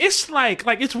incredible. I mean, it's like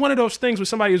it's one of those things where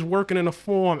somebody is working in a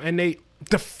form, and they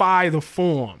defy the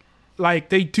form.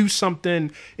 They do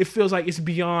something, it feels like it's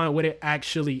beyond what it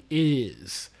actually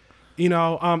is.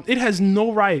 It has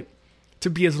no right to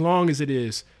be as long as it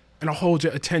is and to hold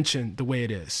your attention the way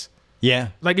it is. Yeah.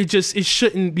 It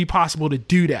shouldn't be possible to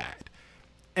do that.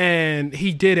 And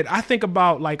he did it. I think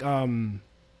about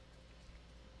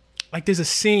there's a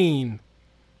scene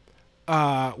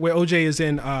where OJ is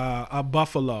in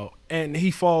Buffalo and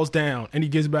he falls down and he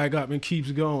gets back up and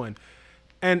keeps going.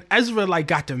 And Ezra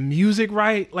got the music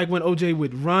right, when OJ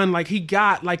would run, he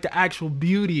got the actual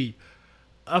beauty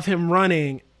of him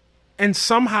running, and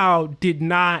somehow did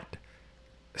not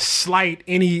slight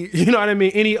any,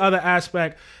 any other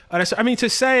aspect of that. I mean,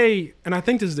 to say, and I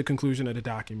think this is the conclusion of the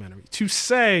documentary, to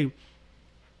say,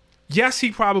 yes, he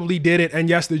probably did it, and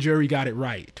yes, the jury got it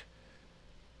right.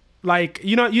 The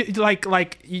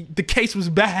case was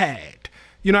bad.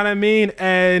 You know what I mean?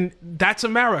 And that's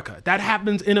America. That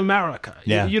happens in America.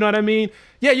 Yeah. You know what I mean?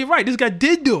 Yeah, you're right. This guy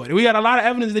did do it. We got a lot of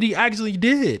evidence that he actually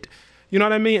did. You know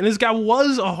what I mean? And this guy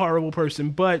was a horrible person,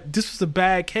 but this was a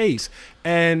bad case.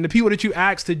 And the people that you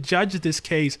asked to judge this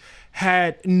case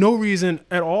had no reason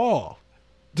at all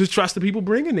to trust the people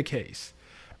bringing the case.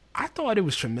 I thought it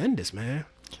was tremendous, man.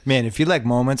 Man, if you like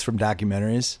moments from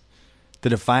documentaries, the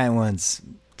Defiant ones,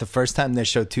 the first time they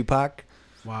showed Tupac.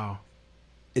 Wow.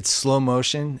 It's slow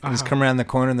motion. He's come around the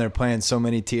corner and they're playing So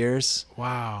Many Tears.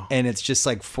 Wow. And it's just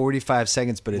 45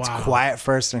 seconds, but it's quiet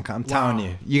first. And I'm telling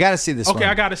you, you got to see this one. Okay,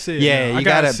 I got to see it. Yeah, you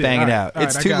got to bang it out.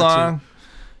 It's too long.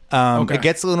 It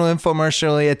gets a little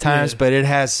infomercial at times, but it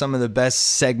has some of the best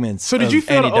segments. So did you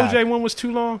feel the OJ one was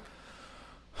too long?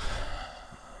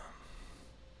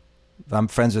 I'm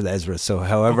friends with Ezra, so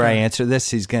however I answer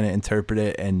this, he's going to interpret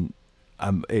it, and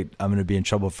I'm going to be in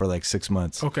trouble for 6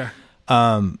 months. Okay.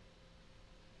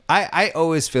 I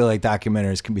always feel like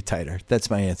documentaries can be tighter. That's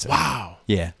my answer. Wow.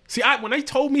 Yeah. See, when they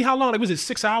told me how long, was it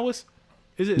 6 hours?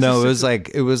 No, it was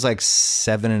like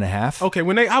 7.5.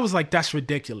 Okay, I was like, that's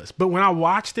ridiculous. But when I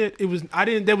watched it,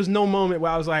 there was no moment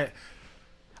where I was like,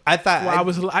 I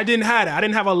didn't have it. I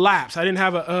didn't have a lapse. I didn't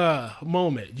have a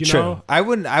moment. You know. I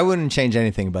wouldn't change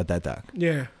anything about that doc.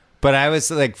 Yeah. But I was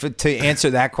to answer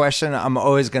that question, I'm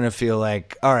always gonna feel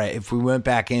like, all right, if we went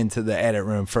back into the edit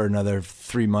room for another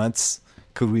 3 months,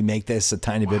 could we make this a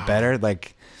tiny bit better? I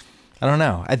don't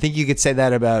know. I think you could say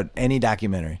that about any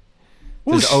documentary.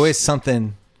 There's always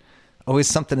something always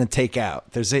something to take out.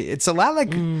 It's a lot like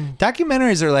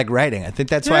documentaries are like writing. I think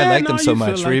that's why I like them so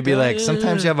much. Where you'd be like,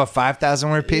 sometimes you have a 5,000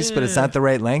 word piece, but it's not the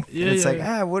right length. Yeah, and it's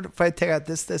like, what if I take out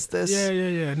this?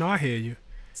 Yeah. No, I hear you.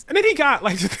 And then he got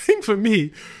like the thing for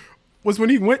me was when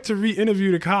he went to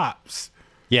re-interview the cops.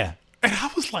 Yeah. And I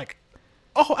was like,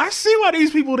 oh, I see why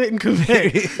these people didn't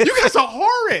convict. You guys are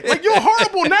horrid. Like, you're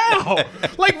horrible now.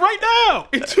 Like, right now,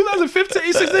 in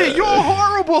 2015, 16, you're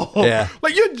horrible. Yeah.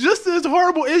 Like, you're just as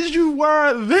horrible as you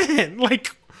were then.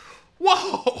 Like,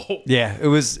 whoa. Yeah, it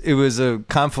was a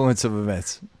confluence of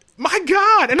events. My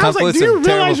God. And I was like, do you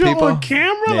realize you're on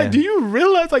camera? Yeah. Like, do you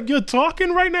realize, like, you're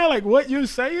talking right now? Like, what you're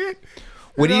saying?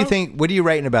 What do you think? What are you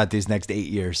writing about these next 8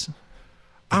 years?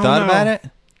 I Thought about it?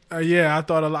 Yeah,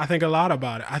 I think a lot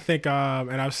about it. I think,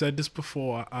 and I've said this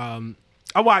before. I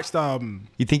watched.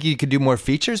 You think you could do more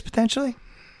features potentially?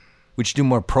 Would you do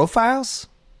more profiles?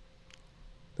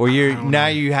 Or you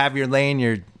have your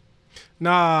lane?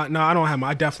 No, I don't have.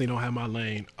 I definitely don't have my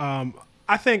lane.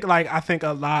 I think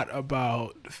a lot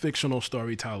about fictional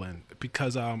storytelling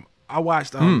because I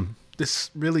watched this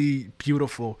really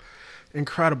beautiful,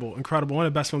 incredible, one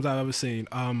of the best films I've ever seen.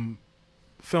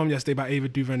 Film yesterday by Ava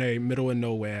DuVernay, Middle of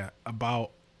Nowhere, about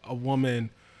a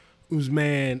woman whose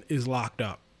man is locked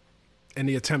up and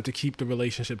the attempt to keep the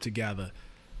relationship together.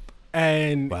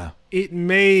 And wow.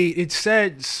 it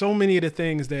said so many of the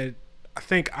things that I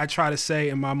think I try to say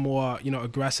in my more,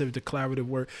 aggressive, declarative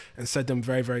work and said them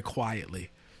very, very quietly,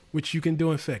 which you can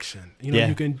do in fiction.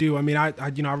 You can do. I mean,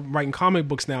 I'm writing comic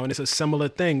books now, and it's a similar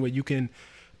thing where you can,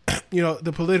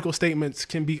 the political statements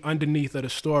can be underneath of the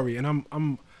story. And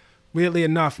I'm weirdly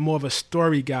enough, more of a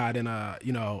story guy than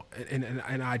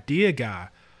an idea guy.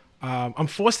 I'm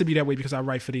forced to be that way because I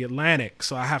write for The Atlantic,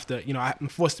 so I have to, I'm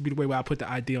forced to be the way where I put the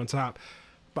idea on top.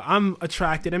 But I'm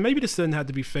attracted, and maybe this doesn't have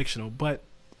to be fictional, but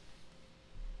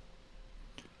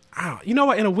you know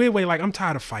what? In a weird way, like I'm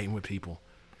tired of fighting with people.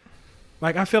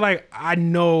 Like I feel like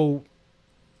I'm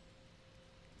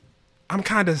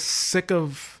kind of sick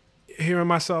of hearing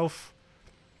myself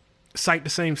cite the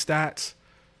same stats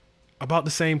about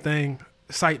the same thing,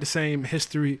 cite the same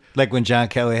history. Like when John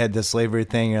Kelly had the slavery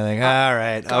thing, you're like, all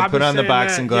right, I'll put on the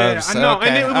boxing gloves. Yeah, I know. Okay,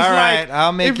 And it was all like, right,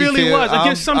 I'll make it really you feel, was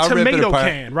against some tomato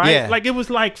can, right? Yeah. Like it was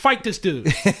like, fight this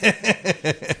dude.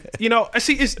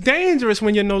 See, it's dangerous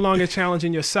when you're no longer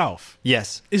challenging yourself.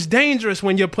 Yes. It's dangerous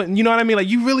when you're putting, you know what I mean? Like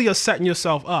you really are setting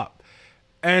yourself up.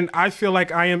 And I feel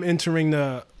like I am entering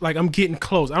I'm getting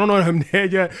close. I don't know if I'm there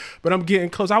yet, but I'm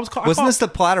getting close. Wasn't this the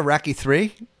plot of Rocky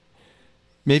 3?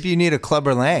 Maybe you need a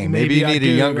Clubber Lang. Maybe you need a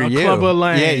younger you. Clubber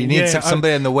Lang. Yeah, you need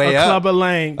somebody on the way up. Clubber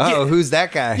Lang. Oh, who's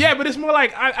that guy? Yeah, but it's more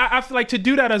like I feel like to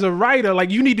do that as a writer, like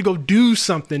you need to go do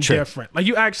something different. Like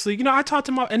you actually, I talked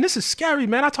to and this is scary,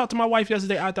 man. I talked to my wife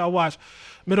yesterday after I watched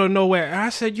Middle of Nowhere, and I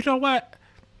said, you know what?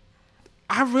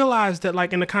 I realized that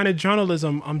like in the kind of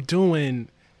journalism I'm doing,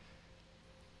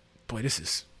 boy,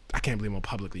 I can't believe I'm gonna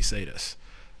publicly say this.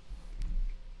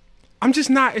 I'm just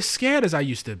not as scared as I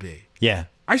used to be. Yeah.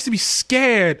 I used to be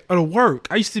scared of the work.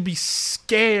 I used to be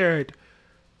scared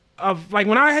of, like,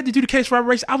 when I had to do the case for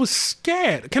race, I was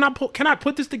scared. Can I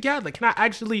put this together? I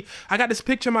got this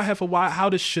picture in my head for how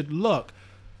this should look.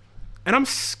 And I'm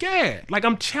scared. Like,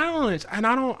 I'm challenged. And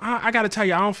I got to tell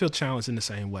you, I don't feel challenged in the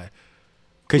same way.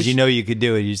 Because you know you could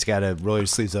do it. You just got to roll your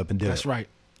sleeves up and do That's it. right.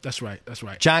 That's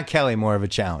right. John Kelly, more of a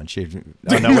challenge.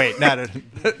 Oh, no, wait.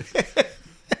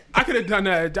 I could have done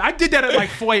that. I did that at like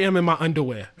 4 a.m. in my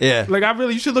underwear. Yeah. Like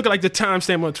you should look at like the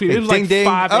timestamp on Twitter. It was ding, like ding.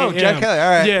 5 a.m. Oh, John Kelly. All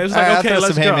right. Yeah, it was like, okay,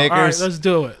 let's go. Haymakers. All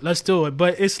right, let's do it.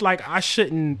 But it's like I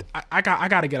shouldn't. I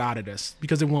got to get out of this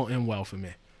because it won't end well for me.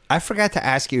 I forgot to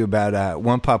ask you about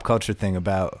one pop culture thing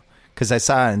because I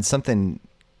saw in something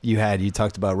you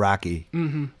talked about Rocky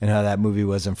and how that movie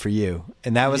wasn't for you.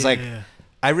 And that was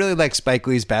I really like Spike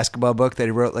Lee's basketball book that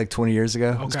he wrote like 20 years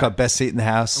ago. Okay. It's called Best Seat in the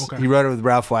House. Okay. He wrote it with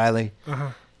Ralph Wiley. Uh-huh.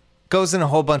 Goes in a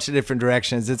whole bunch of different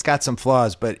directions. It's got some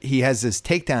flaws, but he has this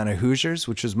takedown of Hoosiers,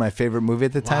 which was my favorite movie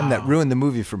at the time, that ruined the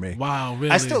movie for me. Wow, really?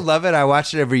 I still love it. I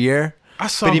watch it every year. I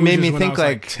saw but he Hoosiers made me when think I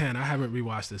was like 10. I haven't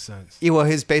rewatched it since. Yeah, well,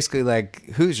 he's basically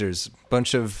like Hoosiers,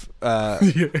 bunch of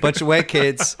white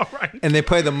kids, right. And they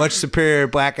play the much superior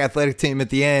black athletic team at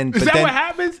the end. Is that what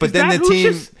happens? But then the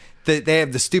Hoosiers? Team, they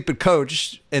have the stupid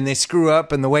coach, and they screw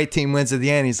up, and the white team wins at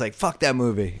the end. He's like, "Fuck that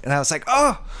movie," and I was like,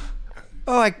 "Oh,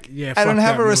 I don't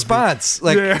have a response."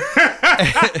 Like, and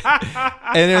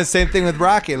it was the same thing with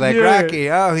Rocky. Like Rocky,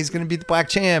 he's going to be the black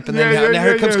champ, and then now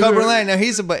here comes Clubber Lang. Now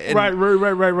he's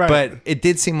right. But it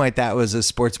did seem like that was a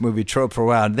sports movie trope for a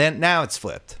while. And now it's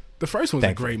flipped. The first one's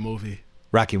a great movie.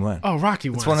 Rocky 1. Oh,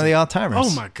 Rocky 1. It's one of the all timers. Oh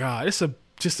my God, it's a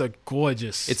just a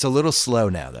gorgeous. It's a little slow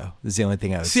now, though. Is the only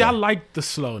thing I would say. See, I like the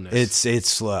slowness. It's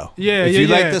slow. Yeah, if yeah, you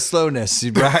yeah. like the slowness,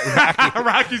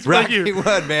 Rocky's for Rocky you.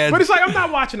 won, man. But it's like I'm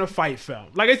not watching a fight film.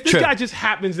 Like this True. guy just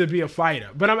happens to be a fighter,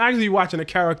 but I'm actually watching a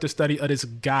character study of this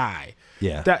guy.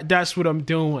 Yeah. That's what I'm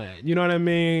doing. You know what I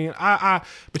mean?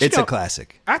 But It's a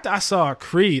classic. After I saw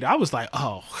Creed, I was like,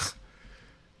 oh.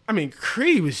 I mean,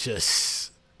 Creed was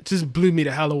just blew me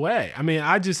the hell away. I mean,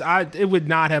 it would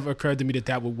not have occurred to me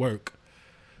that would work.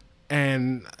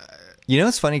 And you know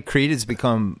what's funny? Creed has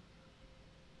become.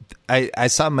 I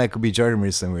saw Michael B. Jordan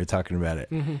recently. We were talking about it.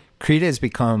 Mm-hmm. Creed has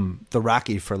become the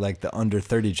Rocky for like the under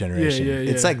 30 generation. Yeah.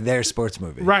 It's like their sports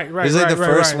movie. Right. It's like the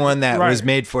first one that was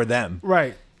made for them.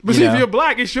 Right. But see, if you're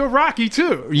black, it's your Rocky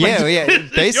too. Yeah,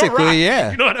 basically,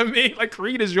 yeah. You know what I mean? Like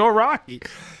Creed is your Rocky.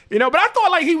 You know, but I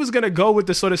thought like he was gonna go with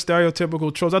the sort of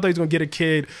stereotypical tropes. I thought he was gonna get a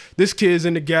kid. This kid's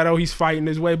in the ghetto. He's fighting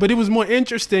his way. But it was more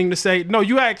interesting to say, no,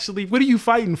 you actually, what are you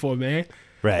fighting for, man?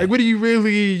 Right. Like, what are you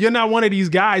really? You're not one of these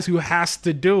guys who has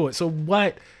to do it. So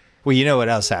what? Well, you know what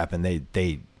else happened?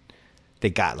 They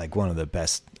got like one of the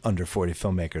best under 40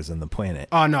 filmmakers on the planet.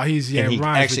 Oh no, and he Ryan's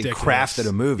actually ridiculous. Crafted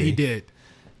a movie. He did.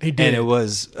 And it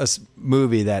was a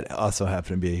movie that also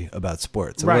happened to be about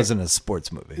sports. It wasn't a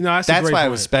sports movie. No, that's why point. it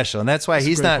was special, and that's why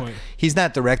he's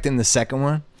not directing the second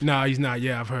one. No, he's not.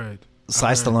 Yeah, I've heard.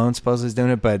 Sly Stallone supposedly is doing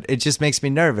it, but it just makes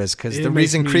me nervous because the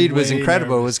reason Creed was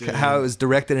incredible was how it was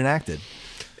directed and acted.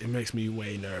 It makes me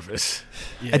way nervous.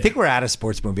 Yeah. I think we're out of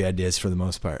sports movie ideas for the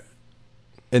most part.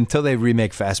 Until they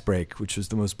remake Fast Break, which was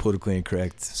the most politically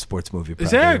incorrect sports movie.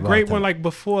 Is there a great one like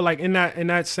before, like in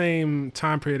that same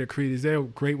time period of Creed? Is there a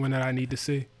great one that I need to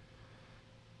see?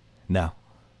 No.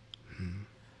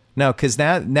 No, because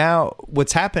now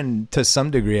what's happened to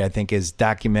some degree, I think, is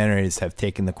documentaries have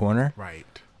taken the corner. Right.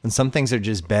 And some things are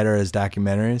just better as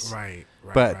documentaries. Right.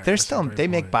 But they're still they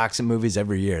make boxing movies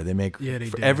every year. They make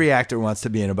every actor wants to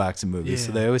be in a boxing movie,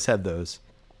 so they always have those.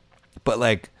 But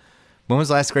like, when was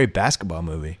the last great basketball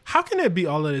movie? How can there be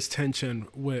all of this tension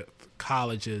with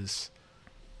colleges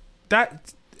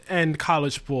and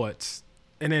college sports,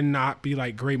 and then not be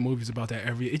like great movies about that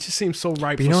every year? It just seems so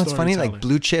ripe. But you know what's funny? Like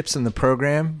Blue Chips and The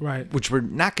Program, right? Which were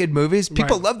not good movies.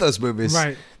 People love those movies,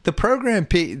 right? The Program,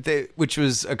 which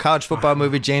was a college football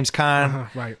movie, James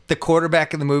Caan, right? The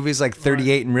quarterback in the movie is like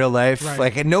 38 in real life,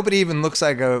 like, and nobody even looks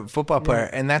like a football player,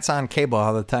 and that's on cable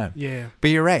all the time. Yeah. But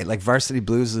you're right. Like Varsity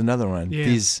Blues is another one. Yeah.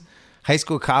 These high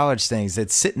school, college things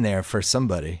that's sitting there for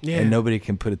somebody, and nobody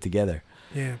can put it together.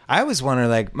 Yeah. I always wonder,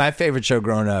 like, my favorite show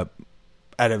growing up,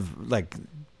 out of like,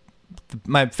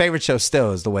 my favorite show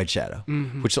still is The White Shadow,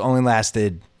 which only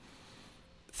lasted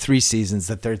 3 seasons.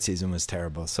 The 3rd season was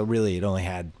terrible. So really it only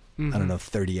had, I don't know,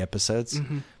 30 episodes.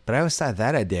 But I always thought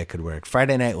that idea could work.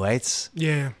 Friday Night Lights.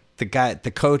 Yeah.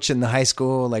 The coach in the high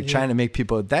school, like trying to make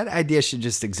people, that idea should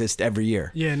just exist every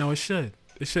year. Yeah, no, it should.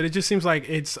 It should. It just seems like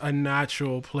it's a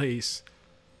natural place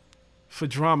for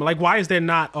drama. Like, why is there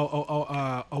not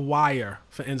a Wire,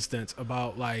 for instance,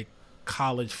 about like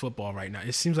college football right now?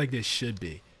 It seems like there should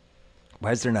be.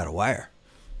 Why is there not a Wire?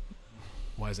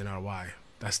 Why is there not a Wire?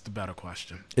 That's the better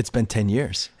question. It's been 10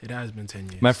 years. It has been 10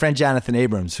 years. My friend Jonathan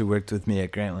Abrams, who worked with me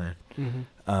at Grantland,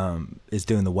 is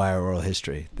doing the Wire oral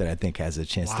history that I think has a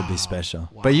chance to be special.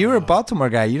 Wow. But you were a Baltimore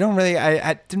guy. You don't really,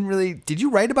 I didn't really, did you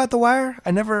write about the Wire?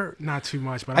 I never. Not too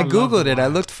much, but I Googled it. I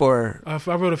looked for. I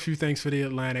wrote a few things for The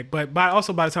Atlantic, but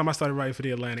also by the time I started writing for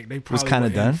The Atlantic, they probably was kind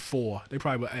of done. 4. They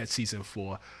probably were at season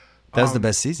 4. That was the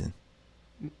best season.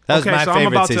 That was my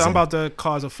favorite season. I'm about to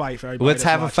cause a fight for everybody. Let's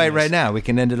have a fight right now. We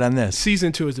can end it on this.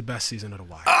 Season 2 is the best season of The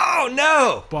Wire. Oh,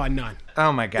 no. Bar none.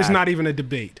 Oh, my God. It's not even a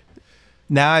debate.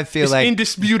 Now I feel like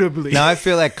indisputably. Now I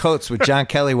feel like Coates with John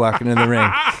Kelly walking in the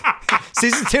ring.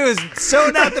 Season 2 is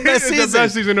so not the best season. The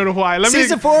best season of The Wire.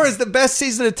 Season 4 is the best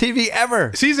season of TV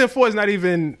ever. Season 4 is not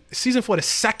even season 4. The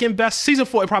second best. Season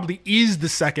 4 it probably is the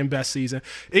second best season.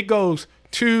 It goes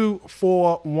 2,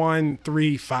 4, 1,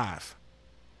 3, 5.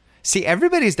 See,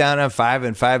 everybody's down on 5,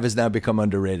 and 5 has now become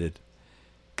underrated.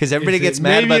 Because everybody gets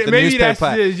mad about the newspaper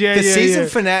plot. The season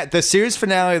finale, the series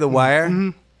finale of The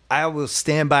Wire, I will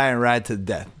stand by and ride to the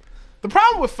death. The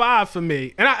problem with 5 for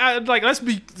me, and I like, let's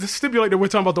stipulate that we're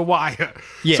talking about The Wire.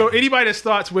 Yeah. So anybody that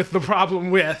starts with the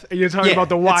problem with, and you're talking about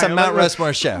The Wire. It's a Mount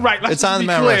Rushmore show. Right. Let's it's on be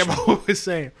Mount clear Rushmore. about what we're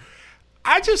saying.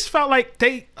 I just felt like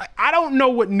I don't know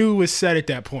what new was said at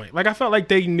that point. Like, I felt like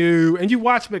they knew, and you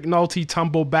watch McNulty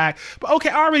tumble back. But okay,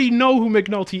 I already know who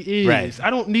McNulty is. Right.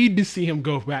 I don't need to see him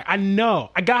go back. I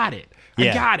know. I got it.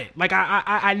 I got it. Like,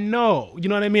 I know. You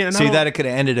know what I mean? And so you thought it could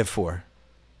have ended at 4?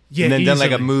 Yeah, and then done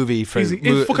like a easily. movie for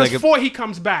Because like before he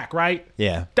comes back, right?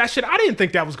 yeah. That shit, I didn't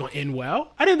think that was going to end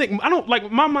well. I don't like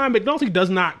my mind. McNulty does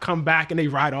not come back and they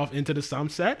ride off into the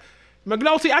sunset.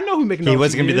 McNulty, I know who McNulty is. He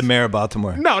wasn't going to be the mayor of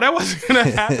Baltimore. No, that wasn't going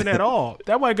to happen at all.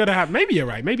 That wasn't going to happen. Maybe you're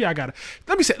right. Maybe I got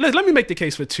to. Let me make the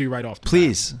case for 2 right off the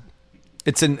Please.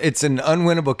 It's an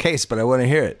unwinnable case, but I want to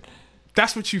hear it.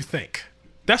 That's what you think.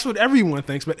 That's what everyone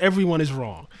thinks, but everyone is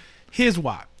wrong. Here's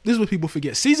why. This is what people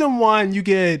forget. Season 1, you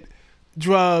get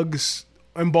drugs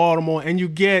in Baltimore, and you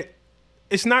get,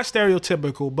 it's not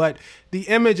stereotypical, but the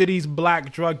image of these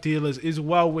black drug dealers is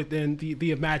well within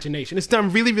the imagination. It's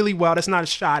done really, really well. That's not a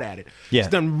shot at it. Yeah. It's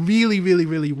done really, really,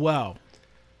 really well.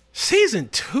 Season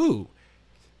 2,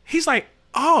 he's like,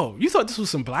 oh, you thought this was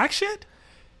some black shit?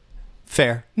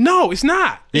 Fair. No, it's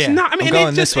not. It's Yeah, not. I mean, I'm and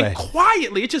going it just this way. and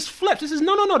quietly, it just flips. This is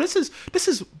no. This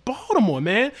is Baltimore,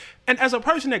 man. And as a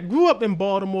person that grew up in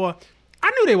Baltimore, I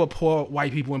knew they were poor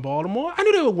white people in Baltimore. I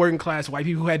knew they were working class white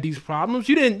people who had these problems.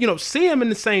 You didn't, see them in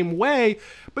the same way,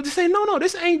 but to say no,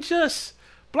 this ain't just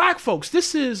black folks.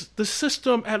 This is the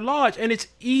system at large, and it's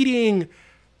eating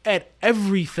at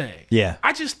everything. Yeah.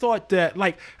 I just thought that,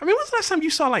 when's the last time you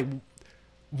saw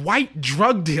white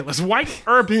drug dealers, white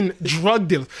urban drug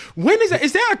dealers? When is that?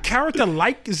 Is there a character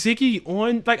like Ziggy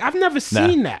on? I've never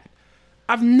seen that.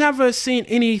 I've never seen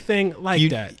anything like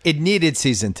that. It needed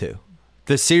season 2.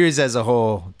 The series as a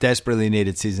whole desperately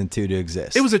needed season 2 to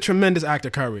exist. It was a tremendous act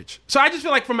of courage. So I just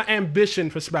feel like from an ambition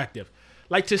perspective,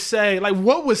 to say,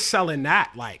 what was selling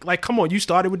that? Come on, you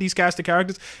started with these cast of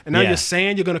characters, and now you're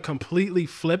saying you're going to completely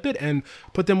flip it and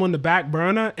put them on the back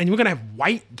burner, and you're going to have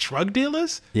white drug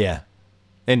dealers? Yeah.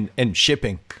 And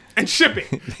shipping. And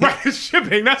shipping. Right,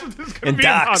 shipping. That's what this is going to be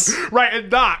docks. about. Right,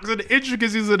 and docks. And the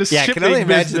intricacies of the Yeah, I shipping can only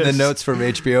imagine business. the notes from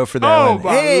HBO for that Oh, one.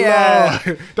 my Hey,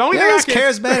 Lord. The only thing those I can...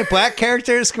 charismatic black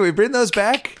characters, can we bring those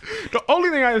back? The only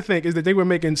thing I think is that they were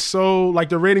making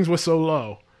the ratings were so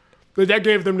low that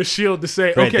gave them the shield to say,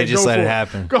 Right, okay, they just go let for it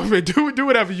happen. Go for it. Do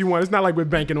whatever you want. It's not like we're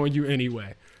banking on you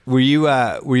anyway. Were you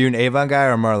an Avon guy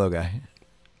or a Marlo guy?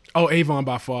 Oh, Avon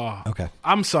by far. Okay.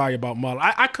 I'm sorry about Marlo.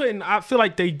 I couldn't. I feel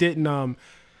like they didn't.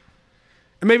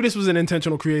 And maybe this was an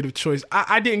intentional creative choice.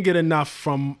 I didn't get enough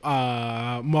from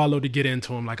Marlo to get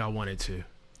into him like I wanted to.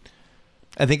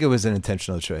 I think it was an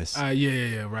intentional choice.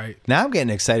 Yeah, right. Now I'm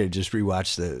getting excited to just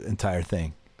rewatch the entire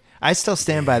thing. I still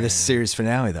stand by this series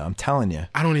finale, though. I'm telling you.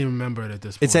 I don't even remember it at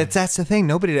this point. That's the thing.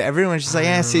 Everyone's just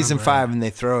like, season 5, and they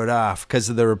throw it off because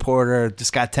of the reporter,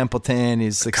 Scott Templeton.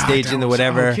 He's staging the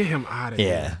whatever. Get him out of here.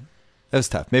 Yeah. That was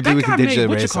tough. Maybe That we guy can made digitally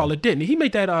what you erase call him. it, didn't he? He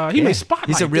made that. He made Spotlight.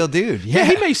 He's a real dude. Yeah, Yeah.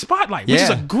 he made Spotlight, which is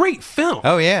a great film.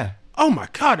 Oh, yeah. Oh my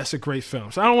God, that's a great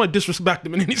film. So I don't want to disrespect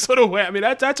him in any sort of way. I mean,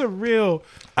 that's a real.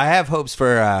 I have hopes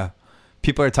for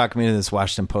people are talking me to this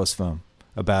Washington Post film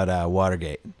about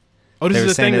Watergate. Oh, this They is were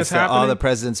the thing saying that's it's happening. all the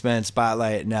President's Men,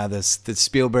 Spotlight. Now this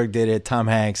Spielberg did it. Tom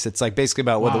Hanks. It's basically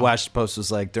about what the Washington Post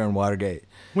was like during Watergate.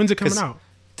 When's it coming out?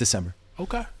 December.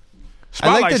 Okay. I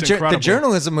like Spotlight's the incredible.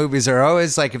 journalism movies are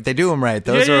always if they do them right,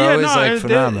 those are always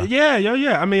phenomenal.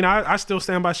 Yeah. I mean, I still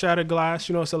stand by Shattered Glass.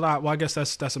 It's a lot. Well, I guess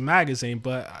that's a magazine,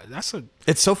 but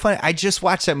It's so funny. I just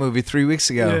watched that movie 3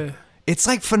 weeks ago. Yeah. It's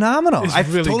phenomenal. I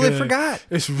really totally good. forgot.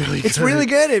 It's really It's good. really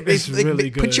good. It's really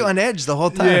it puts good. you on edge the whole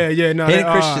time. Yeah. No,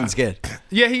 Hayden Christen's good.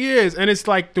 Yeah, he is, and it's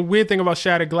the weird thing about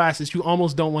Shattered Glass is you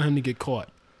almost don't want him to get caught.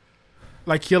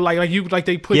 They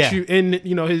put you in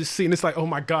his seat, and it's oh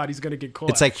my God, he's gonna get caught.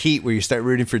 It's like Heat, where you start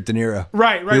rooting for De Niro.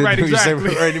 Right, exactly. You start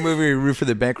writing a movie where you root for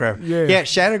the bank robber. Yeah.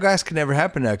 Shattered Glass can never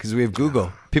happen now because we have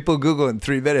Google. People Google in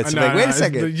 3 minutes. Wait a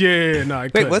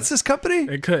second. Wait, what's this company?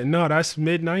 It couldn't. No, that's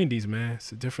mid-90s, man.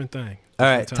 It's a different thing. All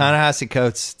right, Ta-Nehisi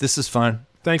Coates. This is fun.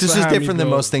 Thanks This for is having different me, than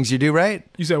bro. most things you do, right?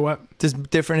 You said what? This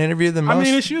different interview than most? I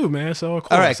mean, it's you, man. So of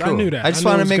course, All right, cool. I knew that. I just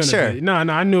knew wanted it to make was gonna sure. be. No,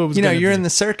 I knew it was. You're be. in the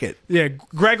circuit. Yeah,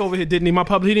 Greg over here didn't he?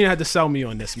 He didn't have to sell me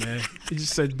on this, man. He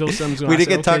just said Bill Simmons. We did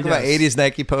get talk about 80s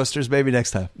Nike posters. Maybe next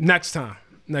time. Next time.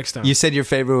 You said your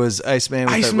favorite was Iceman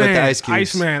with the ice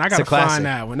cubes. Iceman. I It's gotta a classic. find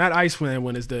that one. That Iceman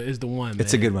one is the one. Man.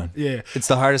 It's a good one. Yeah. It's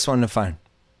the hardest one to find.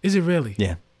 Is it really?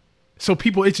 Yeah. So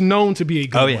it's known to be a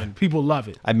good Oh, yeah. one. People love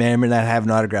it. I may or may not have an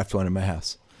autographed one in my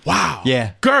house. Wow.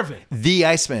 Yeah. Gervin. The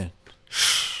Iceman.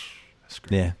 That's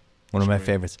great. Yeah. One of my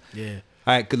favorites. Yeah.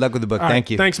 All right. Good luck with the book. All Thank right.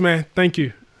 you. Thanks, man. Thank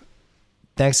you.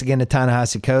 Thanks again to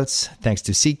Ta-Nehisi Coates. Thanks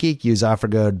to SeatGeek. Use offer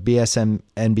code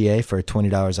BSMNBA for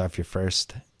 $20 off your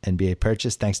first NBA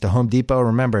purchase. Thanks to Home Depot.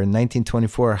 Remember, in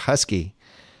 1924, Husky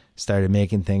started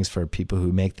making things for people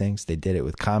who make things. They did it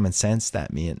with common sense.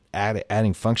 That meant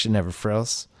adding function never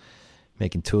frills.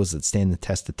 Making tools that stand the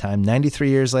test of time. 93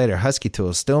 years later, Husky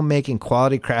Tools still making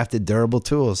quality crafted durable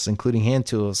tools, including hand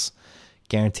tools,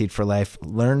 guaranteed for life.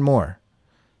 Learn more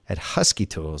at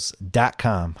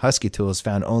huskytools.com. Husky Tools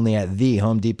found only at the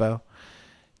Home Depot.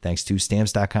 Thanks to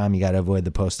Stamps.com, you got to avoid the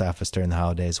post office during the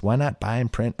holidays. Why not buy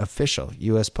and print official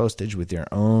U.S. postage with your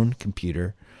own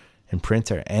computer and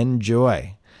printer?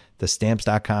 Enjoy the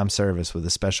Stamps.com service with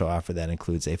a special offer that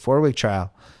includes a 4-week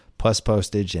trial plus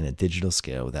postage and a digital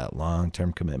scale without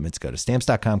long-term commitments. Go to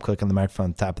Stamps.com, click on the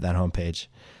microphone at the top of that homepage,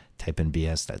 type in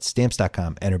BS. That's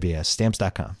Stamps.com, enter BS,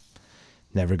 Stamps.com.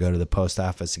 Never go to the post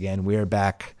office again. We are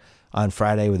back on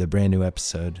Friday with a brand new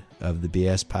episode of the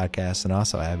BS podcast, and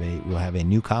also we'll have a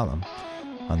new column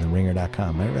on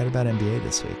theringer.com. I read about NBA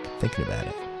this week, thinking about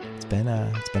it. It's been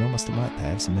almost a month. I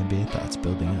have some NBA thoughts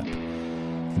building up.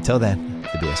 Until then,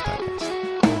 the BS podcast.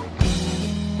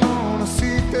 Wanna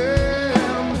see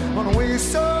them, wanna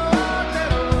waste